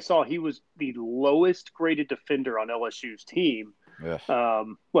Focus? I think I saw he was the lowest graded defender on LSU's team.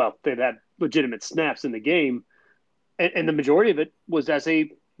 Well, they've had legitimate snaps in the game, and the majority of it was as a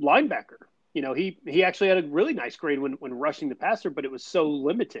linebacker. He actually had a really nice grade when rushing the passer, but it was so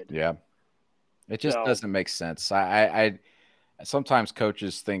limited. Yeah, it just doesn't make sense. I sometimes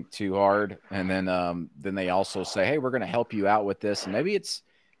coaches think too hard, and then they also say, "Hey, we're going to help you out with this," and maybe it's.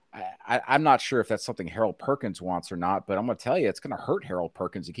 I'm not sure if that's something Harold Perkins wants or not, but I'm going to tell you, it's going to hurt Harold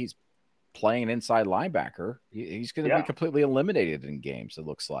Perkins if he's playing an inside linebacker. He's going to be completely eliminated in games, it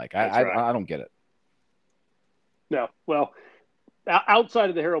looks like. I don't get it. No. Well, outside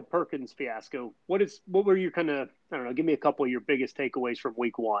of the Harold Perkins fiasco, what were your kind of, I don't know, give me a couple of your biggest takeaways from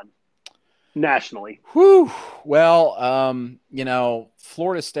week 1 nationally? Whew. Well,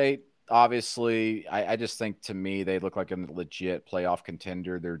 Florida State, obviously, I just think, to me, they look like a legit playoff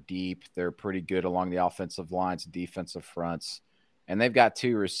contender. They're deep. They're pretty good along the offensive lines and defensive fronts. And they've got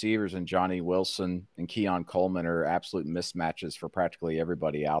 2 receivers, and Johnny Wilson and Keon Coleman are absolute mismatches for practically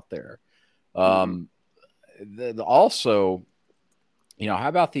everybody out there. Also, how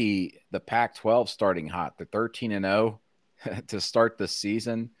about the Pac-12 starting hot? They're 13-0 to start the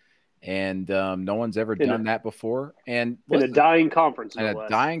season. And no one's ever done that before. And listen, in a dying conference.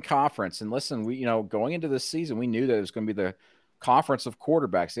 Dying conference. And listen, we going into this season, we knew that it was going to be the conference of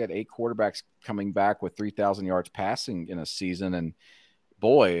quarterbacks. They had 8 quarterbacks coming back with 3,000 yards passing in a season. And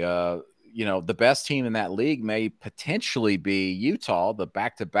boy, the best team in that league may potentially be Utah, the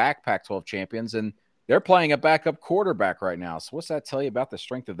back-to-back Pac-12 champions. And they're playing a backup quarterback right now. So what's that tell you about the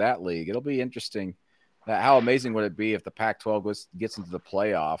strength of that league? It'll be interesting. How amazing would it be if the Pac-12 gets into the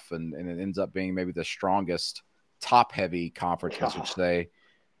playoff and it ends up being maybe the strongest top-heavy conference, I should say,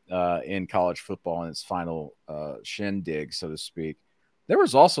 in college football in its final shindig, so to speak. There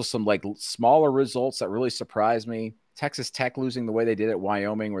was also some smaller results that really surprised me. Texas Tech losing the way they did at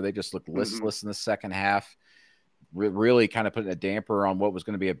Wyoming, where they just looked listless in the second half, really kind of putting a damper on what was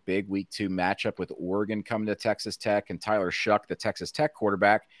going to be a big week 2 matchup with Oregon coming to Texas Tech, and Tyler Shuck, the Texas Tech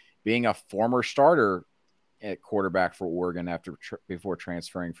quarterback, being a former starter at quarterback for Oregon before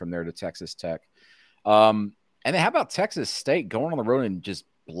transferring from there to Texas Tech. And then how about Texas State going on the road and just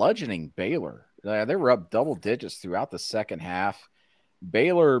bludgeoning Baylor? They were up double digits throughout the second half.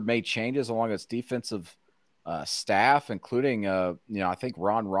 Baylor made changes along its defensive staff, including, I think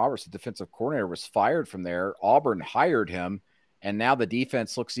Ron Roberts, the defensive coordinator, was fired from there. Auburn hired him, and now the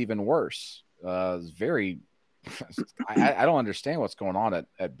defense looks even worse. It's very I don't understand what's going on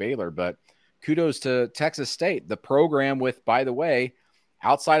at Baylor, but kudos to Texas State, the program with, by the way,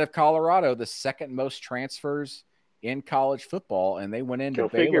 outside of Colorado, the second most transfers in college football, and they went into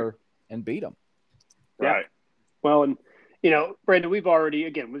Baylor and beat them. Right. Well, and Brandon, we've already,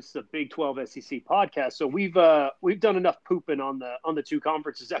 again, this is a Big 12 SEC podcast, so we've done enough pooping on the 2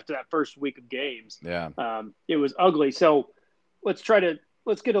 conferences after that first week of games. Yeah. It was ugly. So let's get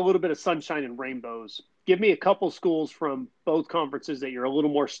a little bit of sunshine and rainbows. Give me a couple schools from both conferences that you're a little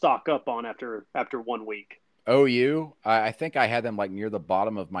more stock up on after 1 week. OU, I think I had them near the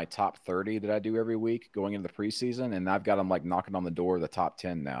bottom of my top 30 that I do every week going into the preseason, and I've got them knocking on the door of the top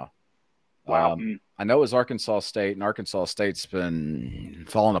 10 now. Wow. I know it was Arkansas State, and Arkansas State's been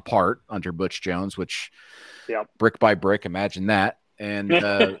falling apart under Butch Jones, which brick by brick, imagine that. And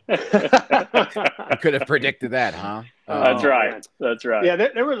I could have predicted that, huh? That's right. Man. That's right. Yeah,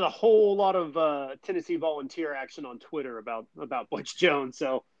 there was a whole lot of Tennessee volunteer action on Twitter about Butch Jones.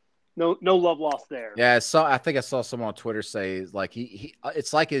 So no love lost there. Yeah, so I think I saw someone on Twitter say like he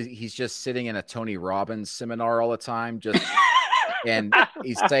it's like he's just sitting in a Tony Robbins seminar all the time, just and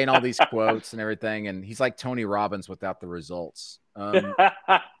he's saying all these quotes and everything, and he's like Tony Robbins without the results.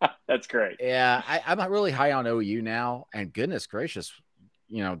 That's great. Yeah, I'm not really high on OU now, and goodness gracious,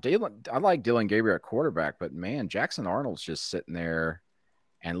 you know, I like Dylan Gabriel at quarterback, but man, Jackson Arnold's just sitting there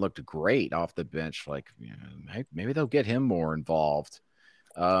and looked great off the bench. Like, you know, maybe they'll get him more involved.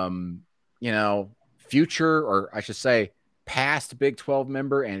 You know, future, or I should say, past Big 12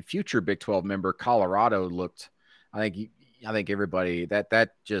 member and future Big 12 member Colorado looked. I think everybody that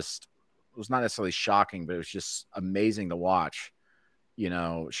just was not necessarily shocking, but it was just amazing to watch. You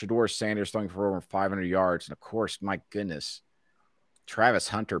know, Shedeur Sanders throwing for over 500 yards, and of course, my goodness, Travis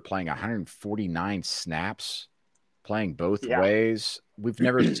Hunter playing 149 snaps, playing both ways. We've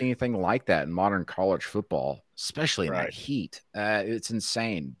never seen anything like that in modern college football, especially in that heat. It's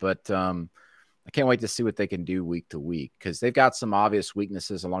insane. But I can't wait to see what they can do week to week, because they've got some obvious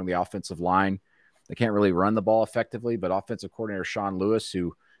weaknesses along the offensive line. They can't really run the ball effectively, but offensive coordinator Sean Lewis,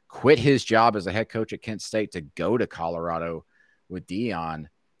 who quit his job as a head coach at Kent State to go to Colorado with Deion,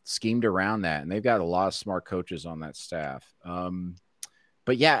 schemed around that. And they've got a lot of smart coaches on that staff.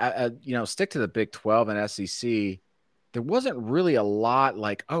 But yeah, you know, stick to the Big 12 and SEC. There wasn't really a lot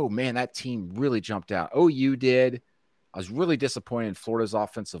like, oh man, that team really jumped out. OU did. I was really disappointed in Florida's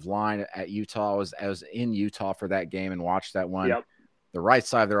offensive line at Utah. I was in Utah for that game and watched that one. Yep. The right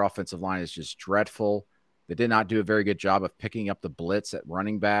side of their offensive line is just dreadful. They did not do a very good job of picking up the blitz at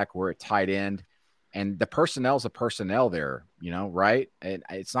running back or at tight end. And the personnel's a personnel there, you know, right? And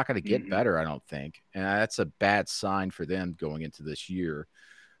it's not going to get better, I don't think. And that's a bad sign for them going into this year.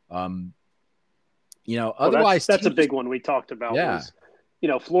 You know, otherwise, that's a big one we talked about. Yeah. Was, you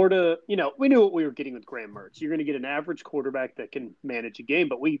know, Florida, you know, we knew what we were getting with Graham Mertz. You're going to get an average quarterback that can manage a game,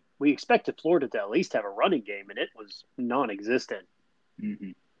 but we expected Florida to at least have a running game, and it was non-existent.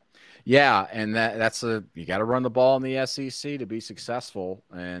 Yeah, and that's you got to run the ball in the SEC to be successful,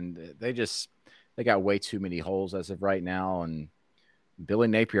 and they got way too many holes as of right now. And Billy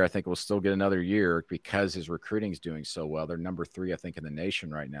Napier, I think, will still get another year because his recruiting is doing so well. They're number 3, I think, in the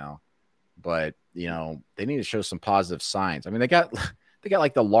nation right now. But you know, they need to show some positive signs. I mean, they got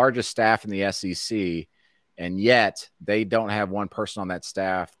like the largest staff in the SEC, and yet they don't have one person on that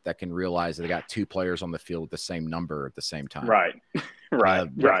staff that can realize that they got 2 players on the field with the same number at the same time. Right.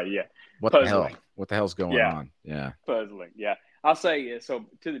 Yeah. What the hell? What the hell's going on? Yeah. Puzzling. Yeah. I'll say, so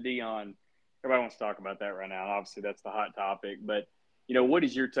to the Deion, everybody wants to talk about that right now. And obviously that's the hot topic, but you know, what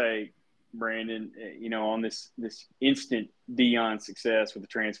is your take, Brandon, you know, on this instant Deion success with the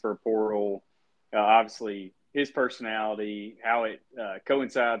transfer portal? Obviously his personality, how it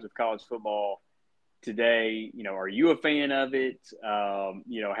coincides with college football today. You know, are you a fan of it?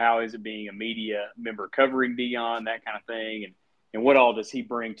 You know, how is it being a media member covering Deion, that kind of thing? And what all does he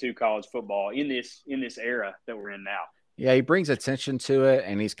bring to college football in this era that we're in now? Yeah, he brings attention to it,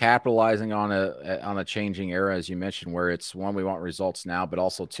 and he's capitalizing on a changing era, as you mentioned, where it's one, we want results now, but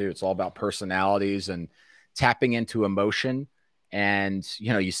also two, it's all about personalities and tapping into emotion. And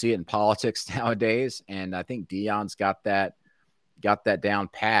you know, you see it in politics nowadays, and I think Deion's got that down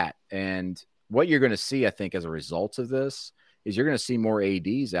pat. And what you're going to see, I think, as a result of this is you're going to see more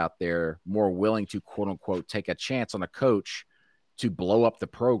ADs out there more willing to, quote unquote, take a chance on a coach to blow up the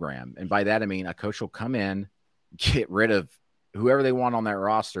program. And by that, I mean, a coach will come in, get rid of whoever they want on that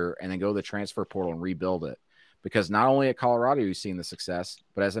roster, and then go to the transfer portal and rebuild it. Because not only at Colorado, you're seeing the success,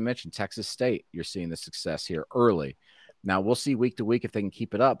 but as I mentioned, Texas State, you're seeing the success here early. Now we'll see week to week if they can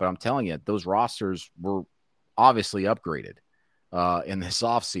keep it up, but I'm telling you, those rosters were obviously upgraded in this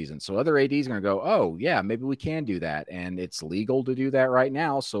offseason. So other ADs are going to go, oh yeah, maybe we can do that. And it's legal to do that right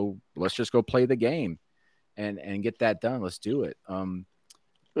now. So let's just go play the game and get that done. Let's do it.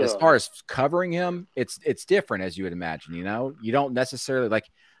 As far as covering him, it's different, as you would imagine. You know, you don't necessarily like.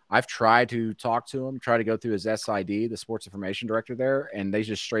 I've tried to talk to him, try to go through his SID, the sports information director there, and they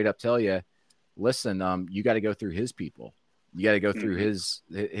just straight up tell you, listen, you got to go through his people. You got to go through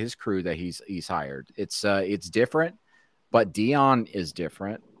his crew that he's hired. It's different, but Deion is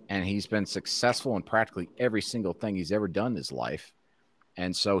different, and he's been successful in practically every single thing he's ever done in his life.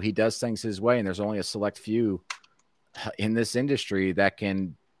 And so he does things his way, and there's only a select few in this industry that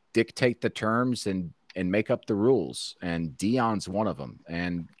can dictate the terms and make up the rules. And Deion's one of them.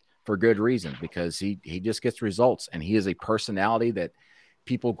 And for good reason, because he just gets results, and he is a personality that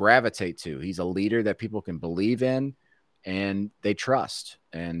people gravitate to. He's a leader that people can believe in and they trust.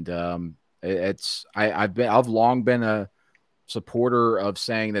 And I've long been a supporter of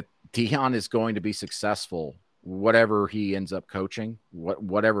saying that Deion is going to be successful, whatever he ends up coaching,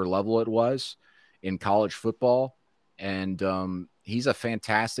 whatever level it was in college football. And he's a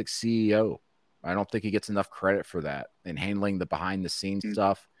fantastic CEO. I don't think he gets enough credit for that, and handling the behind the scenes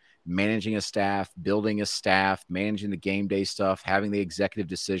stuff, managing a staff, building a staff, managing the game day stuff, having the executive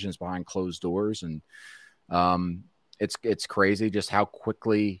decisions behind closed doors. And it's crazy just how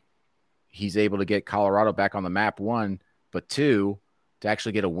quickly he's able to get Colorado back on the map, one, but two, to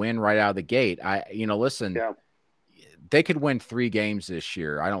actually get a win right out of the gate. Listen, they could win 3 games this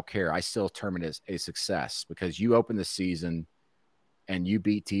year. I don't care. I still term it as a success, because you open the season and you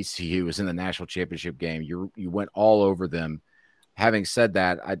beat TCU, was in the national championship game. You went all over them. Having said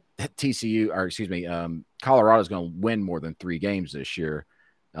that, Colorado is going to win more than 3 games this year.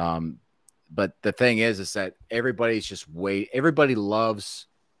 But the thing is that everybody loves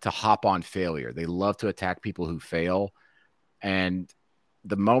to hop on failure. They love to attack people who fail. And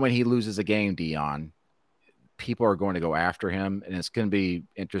the moment he loses a game, Deion, people are going to go after him, and it's going to be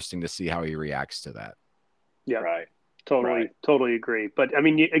interesting to see how he reacts to that. Yeah, right. Totally agree. But I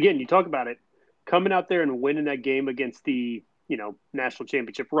mean, you talk about it, coming out there and winning that game against the, national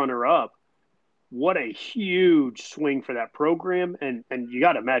championship runner-up. What a huge swing for that program. And you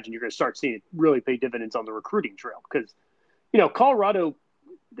got to imagine you're going to start seeing it really pay dividends on the recruiting trail, because, Colorado,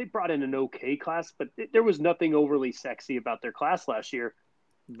 they brought in an okay class, but there was nothing overly sexy about their class last year.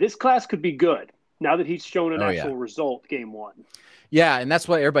 This class could be good now that he's shown an actual result game 1. Yeah, and that's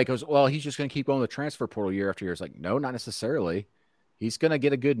why everybody goes, well, he's just going to keep going to the transfer portal year after year. It's like, no, not necessarily. He's going to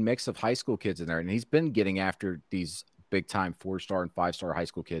get a good mix of high school kids in there, and he's been getting after these big-time 4-star and 5-star high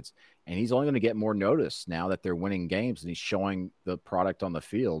school kids, and he's only going to get more notice now that they're winning games and he's showing the product on the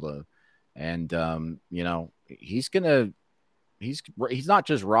field. He's not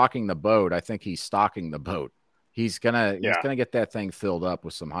just rocking the boat. I think he's stocking the boat. He's gonna get that thing filled up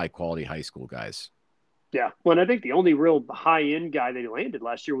with some high-quality high school guys. Yeah, well, and I think the only real high-end guy they landed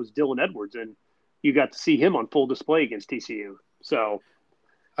last year was Dylan Edwards, and you got to see him on full display against TCU. So,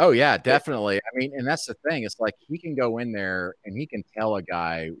 oh yeah, definitely. I mean, and that's the thing. It's like he can go in there and he can tell a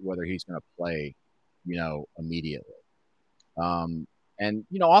guy whether he's going to play, immediately. And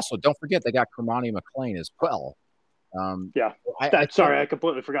also don't forget they got Kermani McLean as well. I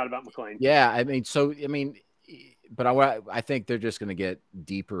completely forgot about McLean. Yeah, but I think they're just going to get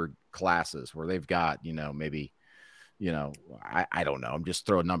deeper classes where they've got, maybe, I don't know. I'm just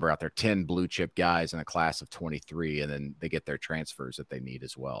throwing a number out there, 10 blue chip guys in a class of 23, and then they get their transfers that they need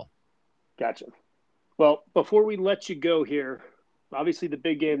as well. Gotcha. Well, before we let you go here, obviously the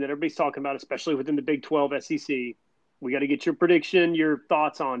big game that everybody's talking about, especially within the Big 12 SEC, we got to get your prediction, your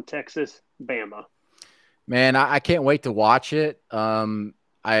thoughts on Texas, Bama. Man, I can't wait to watch it.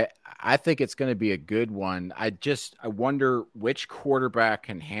 I think it's going to be a good one. I wonder which quarterback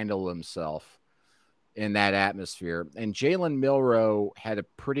can handle himself in that atmosphere. And Jalen Milroe had a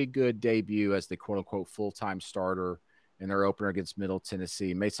pretty good debut as the quote-unquote full-time starter in their opener against Middle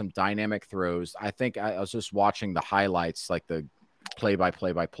Tennessee. Made some dynamic throws. I think I was just watching the highlights, like the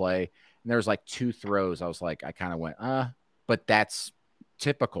play-by-play, and there was like 2 throws. I was like, I kind of went, but that's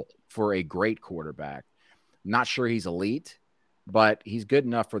typical for a great quarterback. Not sure he's elite, but he's good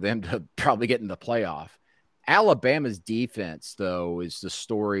enough for them to probably get in the playoff. Alabama's defense, though, is the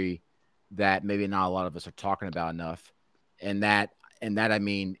story that maybe not a lot of us are talking about enough. And that I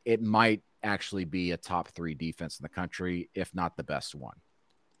mean, it might actually be a top 3 defense in the country, if not the best one.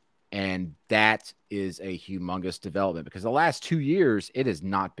 And that is a humongous development, because the last 2 years, it has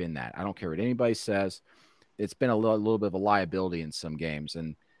not been that. I don't care what anybody says. It's been a little bit of a liability in some games.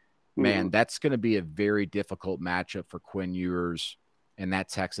 And man, that's going to be a very difficult matchup for Quinn Ewers and that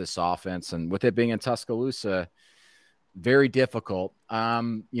Texas offense. And with it being in Tuscaloosa, very difficult.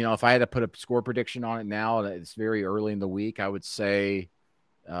 If I had to put a score prediction on it now, it's very early in the week, I would say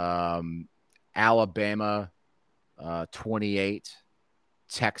Alabama 28,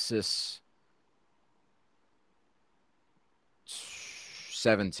 Texas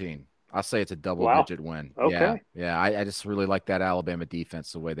 17. I'll say it's a double-digit win. Okay. Yeah. I just really like that Alabama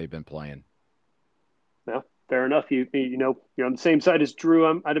defense, the way they've been playing. Well, fair enough. You're on the same side as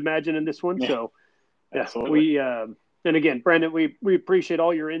Drew, I'd imagine, in this one. Yeah. So, absolutely. And again, Brandon, we appreciate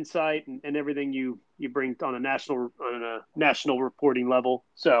all your insight and everything you bring on a national reporting level.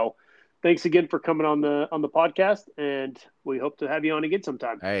 So, thanks again for coming on the podcast, and we hope to have you on again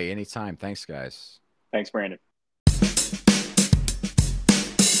sometime. Hey, anytime. Thanks, guys. Thanks, Brandon.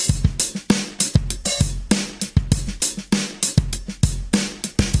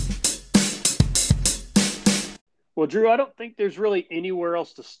 Well, Drew, I don't think there's really anywhere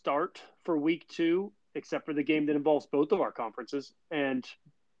else to start for week 2 except for the game that involves both of our conferences and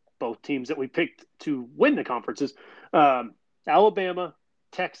both teams that we picked to win the conferences. Alabama,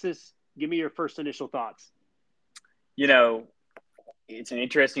 Texas. Give me your first initial thoughts. It's an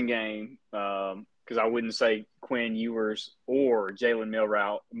interesting game because I wouldn't say Quinn Ewers or Jalen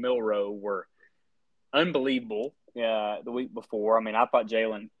Milroe were unbelievable the week before. I mean, I thought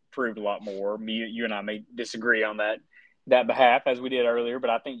Jalen proved a lot more. You and I may disagree on that behalf as we did earlier, but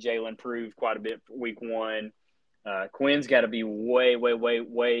I think Jalen proved quite a bit for week 1. Quinn's got to be way, way, way,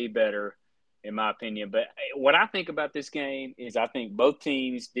 way better, in my opinion. But what I think about this game is I think both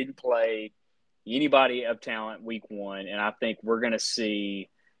teams didn't play anybody of talent week 1, and I think we're going to see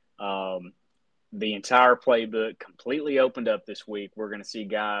the entire playbook completely opened up this week. We're going to see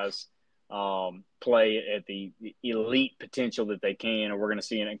guys play at the elite potential that they can, and we're going to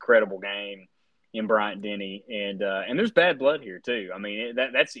see an incredible game in Bryant-Denny. And there's bad blood here too. I mean,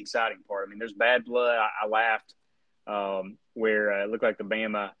 that's the exciting part. I mean, there's bad blood. I laughed where it looked like the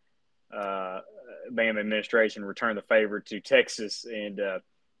Bama administration returned the favor to Texas and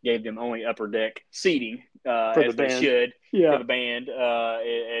gave them only upper deck seating as they should for the band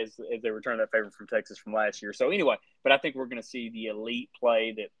as they return that favor from Texas from last year. So anyway, but I think we're going to see the elite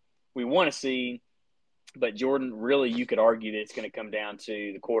play that we want to see. But Jordan, really, you could argue that it's going to come down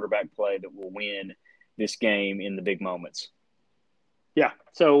to the quarterback play that will win this game in the big moments. Yeah.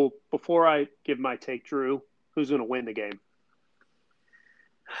 So before I give my take, Drew, who's going to win the game?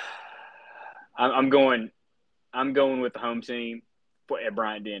 I'm going with the home team at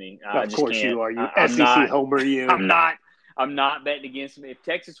Bryant-Denny. Of course you are. You SEC homer, you. I'm not betting against them. If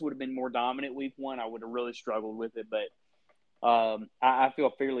Texas would have been more dominant week 1, I would have really struggled with it. But I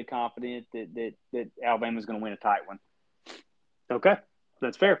feel fairly confident that Alabama's going to win a tight one. Okay,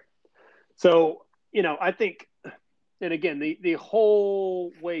 that's fair. So, I think, and again, the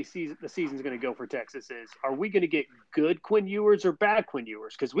whole way the season's going to go for Texas is, are we going to get good Quinn Ewers or bad Quinn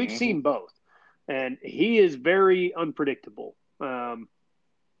Ewers? Because we've seen both, and he is very unpredictable.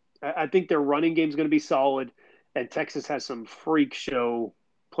 I think their running game is going to be solid, and Texas has some freak show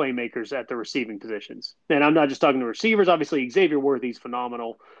playmakers at the receiving positions. And I'm not just talking to receivers. Obviously, Xavier Worthy's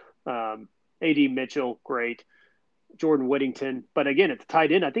phenomenal. A.D. Mitchell, great. Jordan Whittington. But again, at the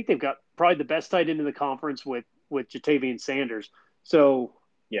tight end, I think they've got probably the best tight end in the conference with Jatavian Sanders. So,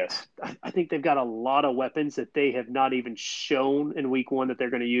 yes, I think they've got a lot of weapons that they have not even shown in week 1 that they're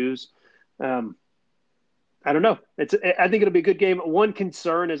going to use. I don't know. I think it'll be a good game. One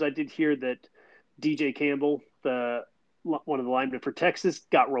concern is I did hear that DJ Campbell, one of the linemen for Texas,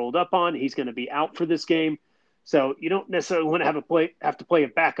 got rolled up on. He's going to be out for this game. So you don't necessarily want to have to play a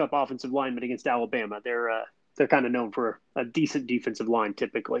backup offensive lineman against Alabama. They're kind of known for a decent defensive line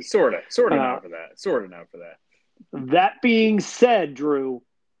typically. Sort of known for that. That being said, Drew,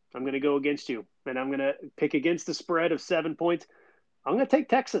 I'm going to go against you, and I'm going to pick against the spread of 7 points. I'm going to take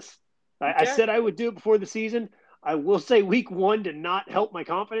Texas. Okay. I said I would do it before the season. I will say week 1 did not help my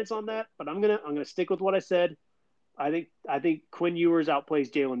confidence on that, but I'm gonna stick with what I said. I think Quinn Ewers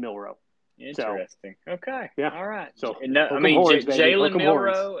outplays Jalen Milroe. Interesting. So, okay. Yeah. All right. So Jalen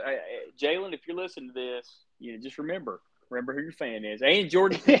Milroe. Jalen, if you're listening to this, just remember who your fan is. And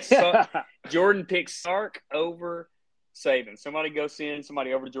Jordan picks Sark over Saban. Somebody go send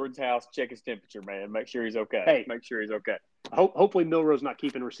somebody over to Jordan's house, check his temperature, man. Make sure he's okay. Hey, make sure he's okay. Hopefully Milroe's not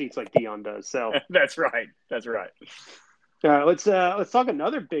keeping receipts like Dion does. So That's right. All right, let's talk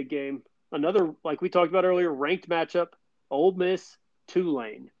another big game. Another, like we talked about earlier, ranked matchup: Ole Miss,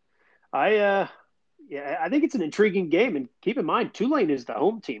 Tulane. I think it's an intriguing game, and keep in mind Tulane is the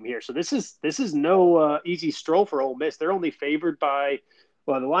home team here, so this is no easy stroll for Ole Miss. They're only favored by,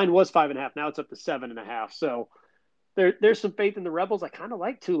 the line was 5.5, now it's up to 7.5. So there's some faith in the Rebels. I kind of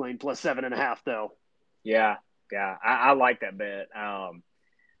like Tulane plus 7.5 though. Yeah, I like that bet. I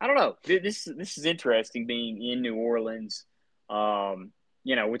don't know. This is interesting being in New Orleans.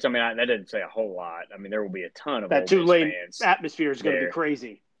 Which that doesn't say a whole lot. I mean, there will be a ton of that Ole Tulane Miss fans atmosphere is going to be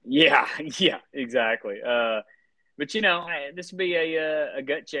crazy. Yeah, exactly. But this will be a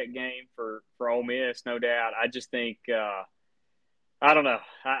gut check game for Ole Miss, no doubt. I just think I don't know.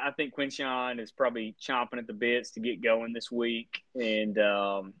 I think Quinshawn is probably chomping at the bits to get going this week, and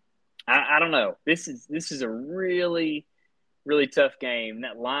I don't know. This is a really, really tough game.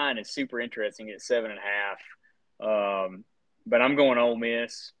 That line is super interesting at 7.5. But I'm going Ole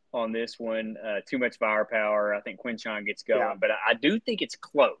Miss on this one. Too much firepower. I think Quinshawn gets going, but I do think it's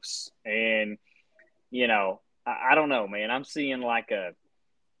close. And I don't know, man. I'm seeing like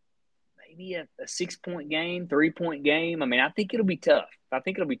maybe a 6-point game, 3-point game. I mean, I think it'll be tough. I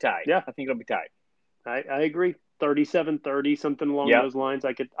think it'll be tight. Yeah, I think it'll be tight. I agree. 37-30, something along those lines.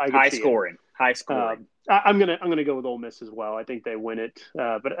 I could high see scoring. It. High scoring. I'm gonna go with Ole Miss as well. I think they win it.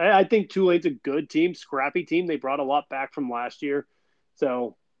 But I think Tulane's a good team, scrappy team. They brought a lot back from last year.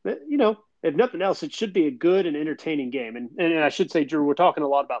 So, if nothing else, it should be a good and entertaining game. And I should say, Drew, we're talking a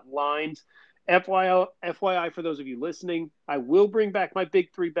lot about lines. FYI, for those of you listening, I will bring back my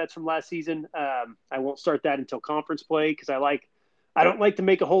big three bets from last season. I won't start that until conference play because I don't like to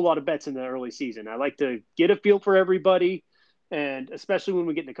make a whole lot of bets in the early season. I like to get a feel for everybody. And especially when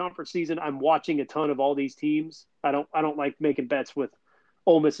we get into conference season, I'm watching a ton of all these teams. I don't like making bets with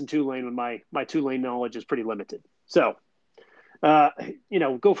Ole Miss and Tulane when my Tulane knowledge is pretty limited. So,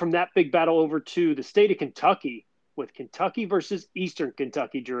 go from that big battle over to the state of Kentucky with Kentucky versus Eastern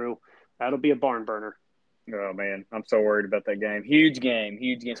Kentucky, Drew. That'll be a barn burner. Oh, man, I'm so worried about that game. Huge game,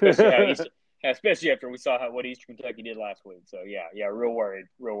 especially after we saw what Eastern Kentucky did last week. So, yeah, real worried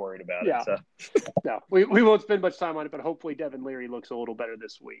about it. So. No, we won't spend much time on it, but hopefully Devin Leary looks a little better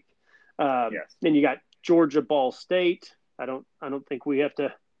this week. Yes. Then you got Georgia Ball State. I don't think we have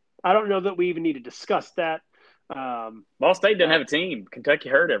to – I don't know that we even need to discuss that. Ball State doesn't have a team. Kentucky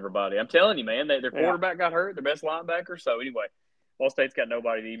hurt everybody. I'm telling you, man. Their quarterback got hurt, their best linebacker. So, anyway, Ball State's got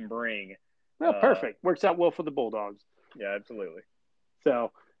nobody to even bring. Well, perfect. Works out well for the Bulldogs. Yeah, absolutely.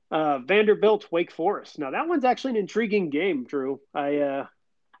 So, Vanderbilt, Wake Forest. Now, that one's actually an intriguing game, Drew.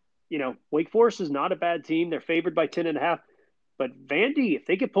 Wake Forest is not a bad team. They're favored by 10.5. But Vandy, if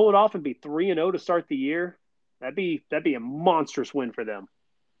they could pull it off and be 3-0 to start the year, that'd be a monstrous win for them.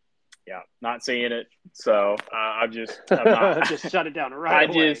 Yeah, not seeing it. So I'm not just shut it down right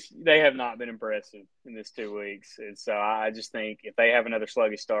away. They have not been impressive in this 2 weeks. And so I just think if they have another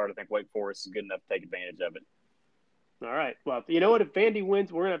sluggish start, I think Wake Forest is good enough to take advantage of it. All right. Well, you know what? If Vandy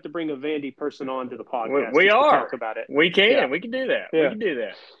wins, we're going to have to bring a Vandy person on to the podcast. We are. To talk about it. We can. Yeah. We can do that. Yeah. We can do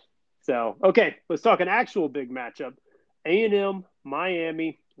that. So, okay, let's talk an actual big matchup. A&M,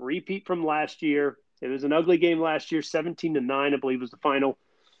 Miami, repeat from last year. It was an ugly game last year, 17-9, I believe was the final.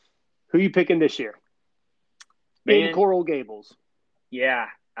 Who you picking this year? In Coral Gables. Yeah.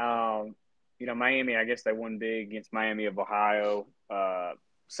 Miami, I guess they won big against Miami of Ohio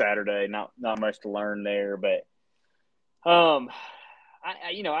Saturday. Not much to learn there, but I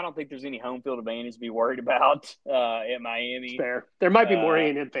don't think there's any home field advantage to be worried about at Miami. Fair. There might be more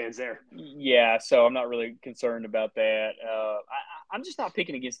A&M fans there. Yeah, so I'm not really concerned about that. I'm just not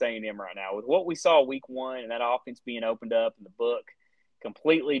picking against A&M right now. With what we saw week one and that offense being opened up in the book,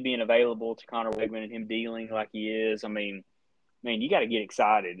 completely being available to Connor Wigman and him dealing like he is, I mean, you got to get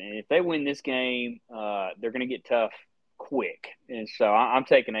excited. And if they win this game, they're going to get tough quick. And so I'm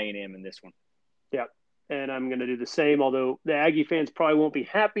taking A&M in this one. Yep. And I'm going to do the same, although the Aggie fans probably won't be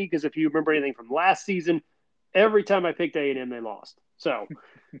happy because if you remember anything from last season, every time I picked A&M, they lost. So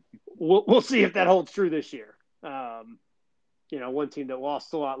we'll see if that holds true this year. One team that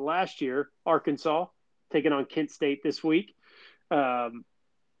lost a lot last year, Arkansas, taking on Kent State this week. The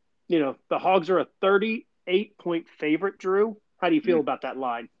Hogs are a 38-point favorite, Drew. How do you feel about that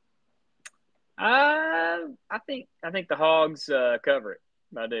line? I think the Hogs cover it.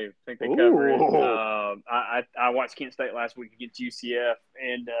 I do. I think they cover it. I watched Kent State last week against UCF,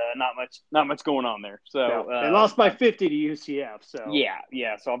 and not much going on there. So they lost by 50 to UCF. So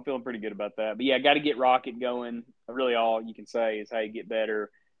yeah. So I'm feeling pretty good about that. But yeah, got to get Rocket going. Really, all you can say is, hey, get better.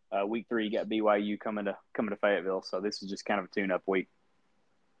 Week 3, you got BYU coming to Fayetteville. So this is just kind of a tune-up week.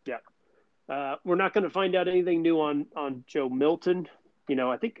 Yeah. We're not going to find out anything new on Joe Milton.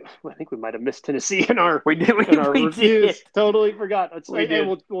 I think we might have missed Tennessee in our reviews. Did. Totally forgot.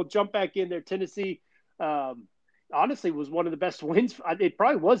 We'll jump back in there. Tennessee, honestly, was one of the best wins. It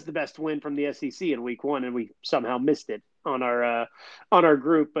probably was the best win from the SEC in week 1, and we somehow missed it on our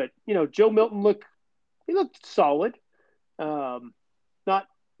group. But Joe Milton looked solid.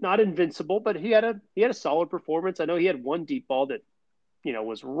 Not invincible, but he had a solid performance. I know he had one deep ball that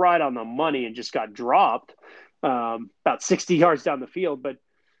was right on the money and just got dropped. About 60 yards down the field, but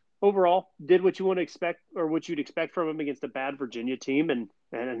overall did what you want to expect or what you'd expect from him against a bad Virginia team. And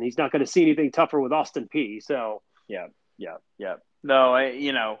he's not going to see anything tougher with Austin Peay. So yeah. No,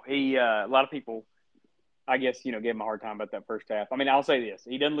 he, a lot of people, I guess, gave him a hard time about that first half. I mean, I'll say this,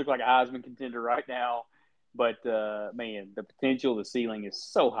 he doesn't look like a Heisman contender right now, but man, the potential, the ceiling is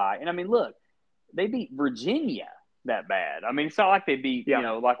so high. And I mean, look, they beat Virginia that bad. I mean, it's not like they beat,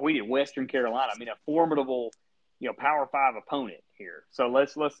 like we did Western Carolina. I mean, a formidable, Power 5 opponent here. So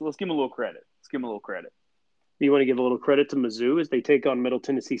let's give him a little credit. You want to give a little credit to Mizzou as they take on Middle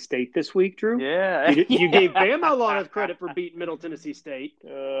Tennessee State this week, Drew? Yeah. You gave Bama a lot of credit for beating Middle Tennessee State.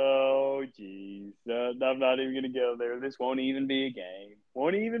 Oh, geez. I'm not even going to go there. This won't even be a game.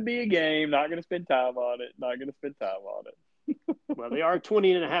 Won't even be a game. Not going to spend time on it. Well, they are a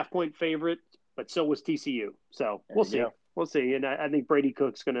 20.5-point favorite, but so was TCU. So we'll see. We'll see. And I think Brady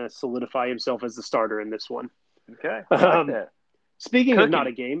Cook's going to solidify himself as the starter in this one. Okay. I like that. Speaking of not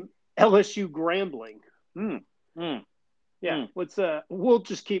a game, LSU Grambling. Yeah, we'll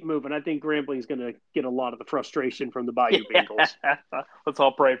just keep moving. I think Grambling's going to get a lot of the frustration from the Bayou Bengals. Let's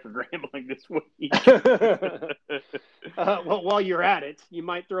all pray for Grambling this week. Well, while you're at it, you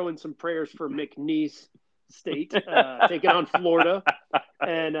might throw in some prayers for McNeese State taking on Florida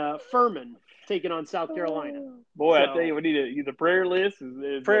and Furman taking on South Carolina. Boy, I tell you, we need the prayer list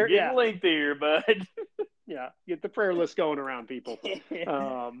is getting linked here, bud. Yeah, get the prayer list going around, people.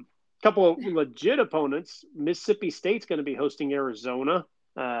 Couple of legit opponents. Mississippi State's going to be hosting Arizona.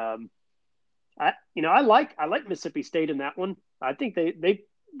 I like Mississippi State in that one. I think they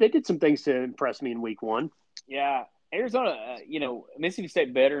did some things to impress me in week one. Yeah, Arizona. Mississippi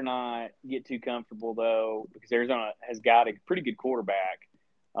State better not get too comfortable though, because Arizona has got a pretty good quarterback,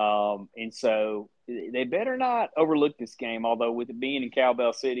 and so they better not overlook this game. Although with it being in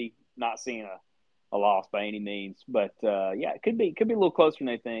Cowbell City, not seeing a loss by any means, but it could be a little closer than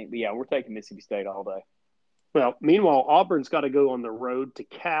they think. But yeah, we're taking Mississippi State all day. Well, meanwhile, Auburn's got to go on the road to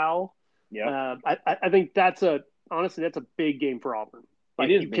Cal. Yeah, I think that's a big game for Auburn. Like,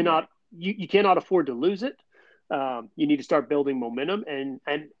 it is. You cannot afford to lose it. You need to start building momentum, and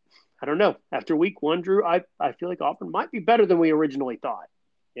I don't know. After week one, Drew, I feel like Auburn might be better than we originally thought.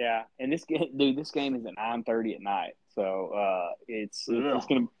 Yeah, and this game is at 9:30 at night, so it's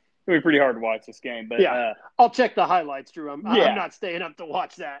gonna be pretty hard to watch this game. But yeah, I'll check the highlights, Drew. I'm not staying up to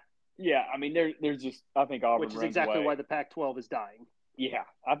watch that. Yeah, I mean, there's just I think Auburn, which is exactly away. Why the Pac-12 is dying. Yeah,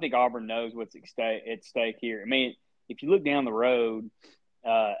 I think Auburn knows what's at stake here. I mean, if you look down the road,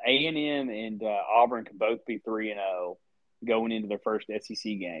 A&M and Auburn can both be 3-0 going into their first SEC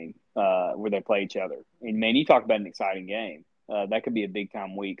game where they play each other. And man, you talk about an exciting game. That could be a big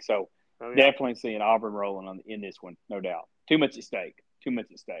time week. So definitely seeing Auburn rolling in this one, no doubt. Too much at stake.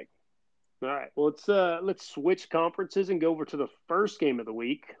 All right. Well, let's switch conferences and go over to the first game of the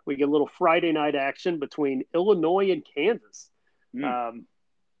week. We get a little Friday night action between Illinois and Kansas. You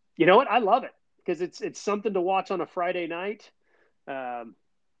know what? I love it because it's something to watch on a Friday night. You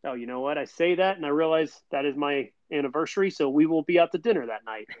know what? I say that and I realize that is my anniversary, so we will be out to dinner that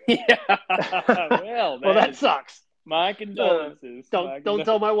night. Yeah. Well, that sucks. My condolences. Don't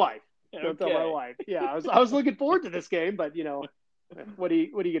tell my wife. Okay. Don't tell my wife. Yeah, I was looking forward to this game, but what are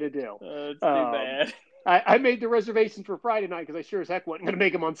you gonna do? It's too bad. I made the reservations for Friday night because I sure as heck wasn't going to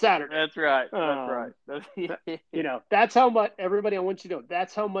make them on Saturday. That's right. That's how much, everybody, I want you to know,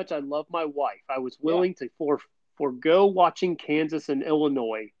 that's how much I love my wife. I was willing to forego watching Kansas and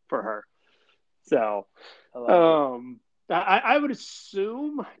Illinois for her. So I would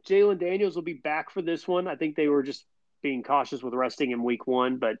assume Jalen Daniels will be back for this one. I think they were just being cautious with resting in week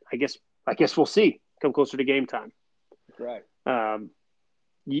one, but I guess we'll see come closer to game time. That's right.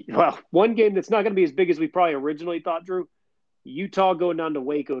 Well, one game that's not going to be as big as we probably originally thought, Drew. Utah going down to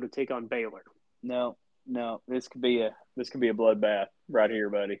Waco to take on Baylor. No, this could be a bloodbath right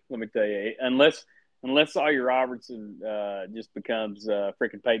here, buddy. Let me tell you, unless Sawyer Robertson just becomes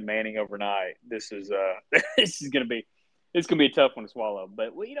freaking Peyton Manning overnight, this is going to be a tough one to swallow.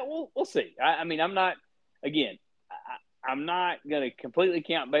 But we'll see. I mean, I'm not going to completely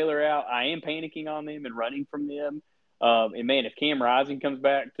count Baylor out. I am panicking on them and running from them. And man, if Cam Rising comes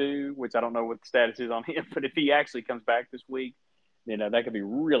back too, which I don't know what the status is on him, but if he actually comes back this week, that could be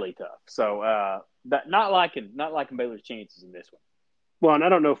really tough. So not liking Baylor's chances in this one. Well, and I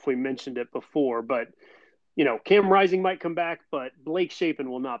don't know if we mentioned it before, but Cam Rising might come back, but Blake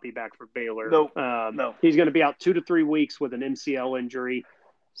Shapen will not be back for Baylor. No. He's going to be out 2 to 3 weeks with an MCL injury.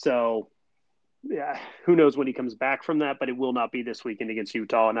 So yeah, who knows when he comes back from that, but it will not be this weekend against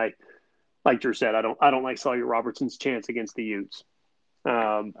Utah. And like Drew said, I don't like Sawyer Robertson's chance against the Utes.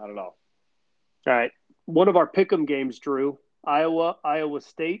 Not at all. All right. One of our pick'em games, Drew, Iowa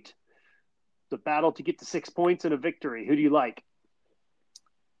State, the battle to get to 6 points and a victory. Who do you like?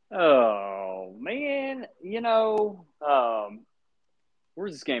 Oh, man.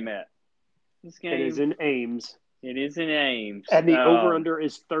 Where's this game at? This game It is in Ames. It is in Ames. And the over-under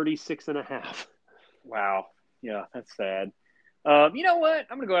is 36.5. Wow. Yeah, that's sad. You know what?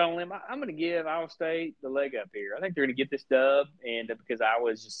 I'm going to go out on a limb. I'm going to give Iowa State the leg up here. I think they're going to get this dub, and because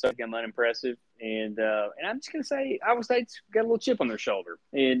Iowa is just so damn unimpressive, and I'm just going to say Iowa State's got a little chip on their shoulder,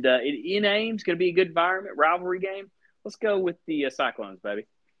 and in Ames, going to be a good environment, rivalry game. Let's go with the Cyclones, baby.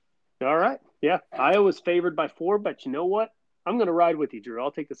 All right, yeah, Iowa's favored by 4, but you know what? I'm going to ride with you, Drew.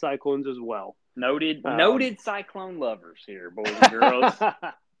 I'll take the Cyclones as well. Noted Cyclone lovers here, boys and girls.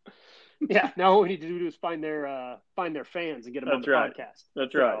 Yeah, now what we need to do is find their fans and get them on the podcast.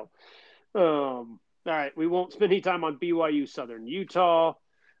 That's right. All right, we won't spend any time on BYU Southern Utah,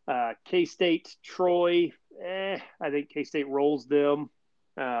 K-State Troy. I think K-State rolls them.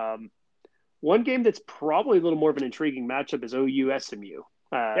 One game that's probably a little more of an intriguing matchup is OU SMU.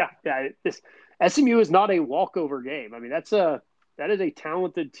 This SMU is not a walkover game. I mean, that is a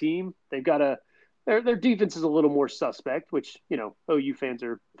talented team. They've got their defense is a little more suspect, which, OU fans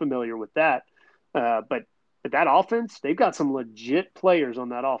are familiar with that. But that offense, they've got some legit players on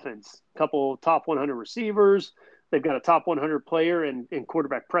that offense. A couple top 100 receivers. They've got a top 100 player in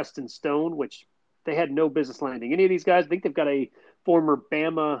quarterback Preston Stone, which they had no business landing any of these guys. I think they've got a former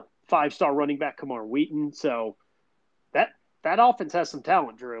Bama 5-star running back, Kamar Wheaton. So that offense has some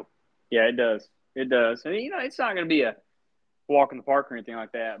talent, Drew. Yeah, it does. It does. And, it's not going to be a walk in the park or anything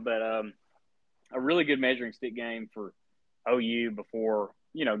like that, but a really good measuring stick game for OU before,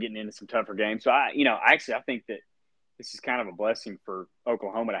 getting into some tougher games. So, I think that this is kind of a blessing for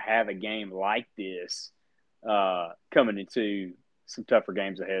Oklahoma to have a game like this coming into some tougher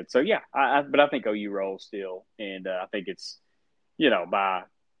games ahead. So, yeah, but I think OU rolls still, and I think it's, by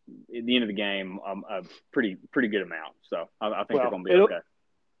the end of the game, a pretty good amount. So, I think they're going to be okay.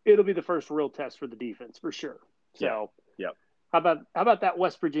 It'll be the first real test for the defense for sure. So, yeah. How about that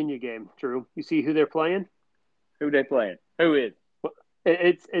West Virginia game, Drew? You see who they're playing? Who they playing? Who is?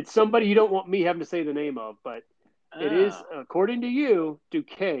 It's somebody you don't want me having to say the name of, but it is, according to you,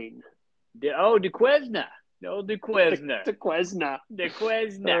 Duquesne. Duquesne. No, Duquesne. Duquesne.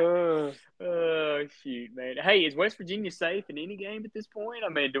 Oh, shoot, man. Hey, is West Virginia safe in any game at this point? I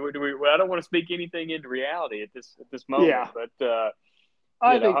mean, do we I don't want to speak anything into reality at this moment, but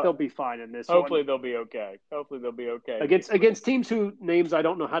I think they'll be fine in this. Hopefully they'll be okay. Against teams whose names I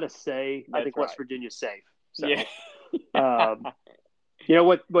don't know how to say. I think West Virginia's safe. So, yeah.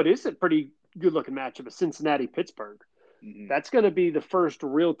 What is a pretty good looking matchup is Cincinnati-Pittsburgh. Mm-hmm. That's going to be the first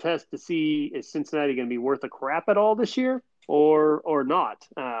real test to see, is Cincinnati going to be worth a crap at all this year or not?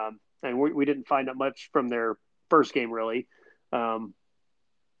 And we didn't find out much from their first game really.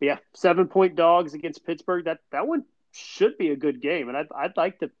 7-point dogs against Pittsburgh. That one should be a good game, and I'd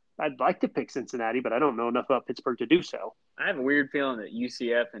like to pick Cincinnati, but I don't know enough about Pittsburgh to do so. I have a weird feeling that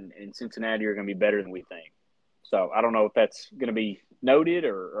UCF and Cincinnati are going to be better than we think. So I don't know if that's going to be noted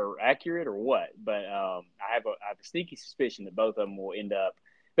or accurate or what, but I have a sneaky suspicion that both of them will end up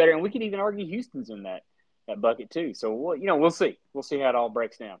better, and we could even argue Houston's in that bucket too. So we'll see. We'll see how it all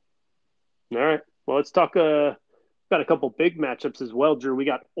breaks down. All right. Well, let's talk. Got a couple big matchups as well, Drew. We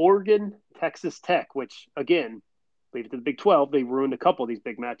got Oregon, Texas Tech, which again, leave it to the Big 12. They ruined a couple of these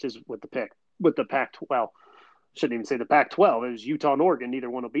big matches with the Pac-12. Well, shouldn't even say the Pac-12. It was Utah and Oregon. Neither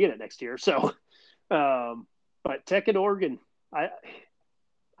one will be in it next year. So, but Tech and Oregon, I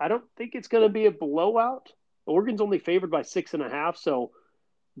don't think it's going to be a blowout. Oregon's only favored by 6.5. So,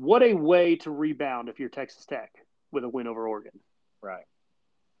 what a way to rebound if you're Texas Tech with a win over Oregon. Right.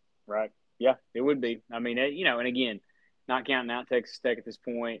 Yeah, it would be. I mean, and again, not counting out Texas Tech at this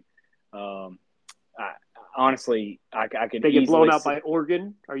point. Honestly, I could. They get blown out by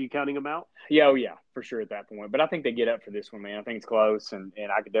Oregon. Are you counting them out? Yeah, for sure at that point. But I think they get up for this one, man. I think it's close, and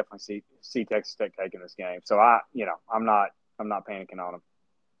I could definitely see Texas Tech taking this game. So I'm not panicking on them.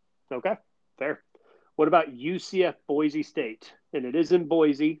 Okay, fair. What about UCF Boise State? And it is in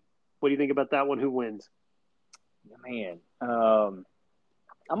Boise. What do you think about that one? Who wins? Man, I'm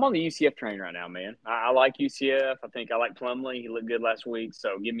on the UCF train right now, man. I like UCF. I think I like Plumlee. He looked good last week,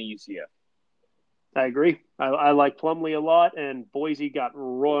 so give me UCF. I agree. I like Plumlee a lot, and Boise got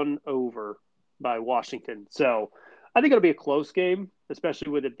run over by Washington. So I think it'll be a close game,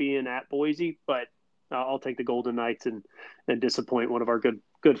 especially with it being at Boise, but I'll take the Golden Knights and disappoint one of our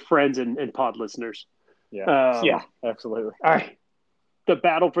good friends and pod listeners. Yeah, absolutely. All right. The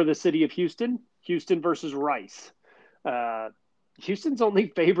battle for the city of Houston versus Rice. Houston's only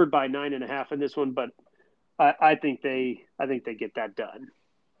favored by 9.5 in this one, but I think they get that done.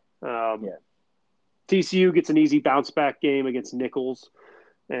 TCU gets an easy bounce back game against Nichols,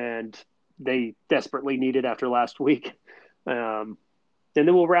 and they desperately need it after last week. And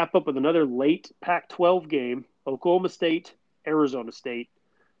then we'll wrap up with another late Pac-12 game: Oklahoma State, Arizona State.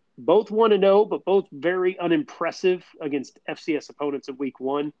 Both 1-0, but both very unimpressive against FCS opponents in week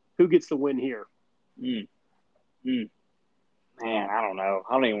 1. Who gets the win here? Man, I don't know.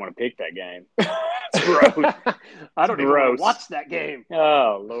 I don't even want to pick that game. It's gross. I don't even want to watch that game.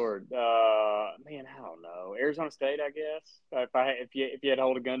 Oh Lord, man, I don't know. Arizona State, I guess. If you had to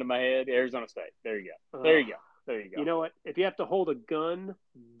hold a gun to my head, Arizona State. There you go. There you go. You know what? If you have to hold a gun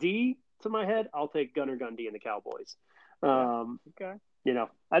D to my head, I'll take Gunner Gundy and the Cowboys. Okay. You know,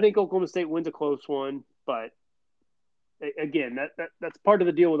 I think Oklahoma State wins a close one, but again, that's part of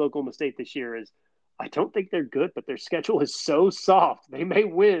the deal with Oklahoma State this year is I don't think they're good, but their schedule is so soft. They may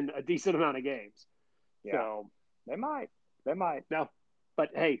win a decent amount of games. Yeah. So they might. No. But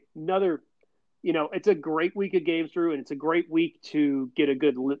hey, it's a great week of games, Drew, and it's a great week to get a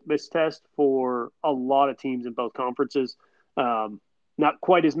good litmus test for a lot of teams in both conferences. Not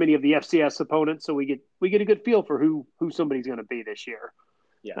quite as many of the FCS opponents, so we get a good feel for who somebody's going to be this year.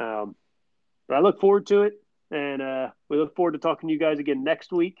 Yeah. But I look forward to it, and we look forward to talking to you guys again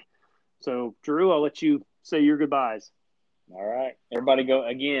next week. So, Drew, I'll let you say your goodbyes. All right. Everybody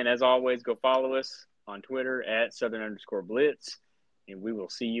as always, go follow us on Twitter at @Southern_Blitz, and we will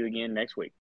see you again next week.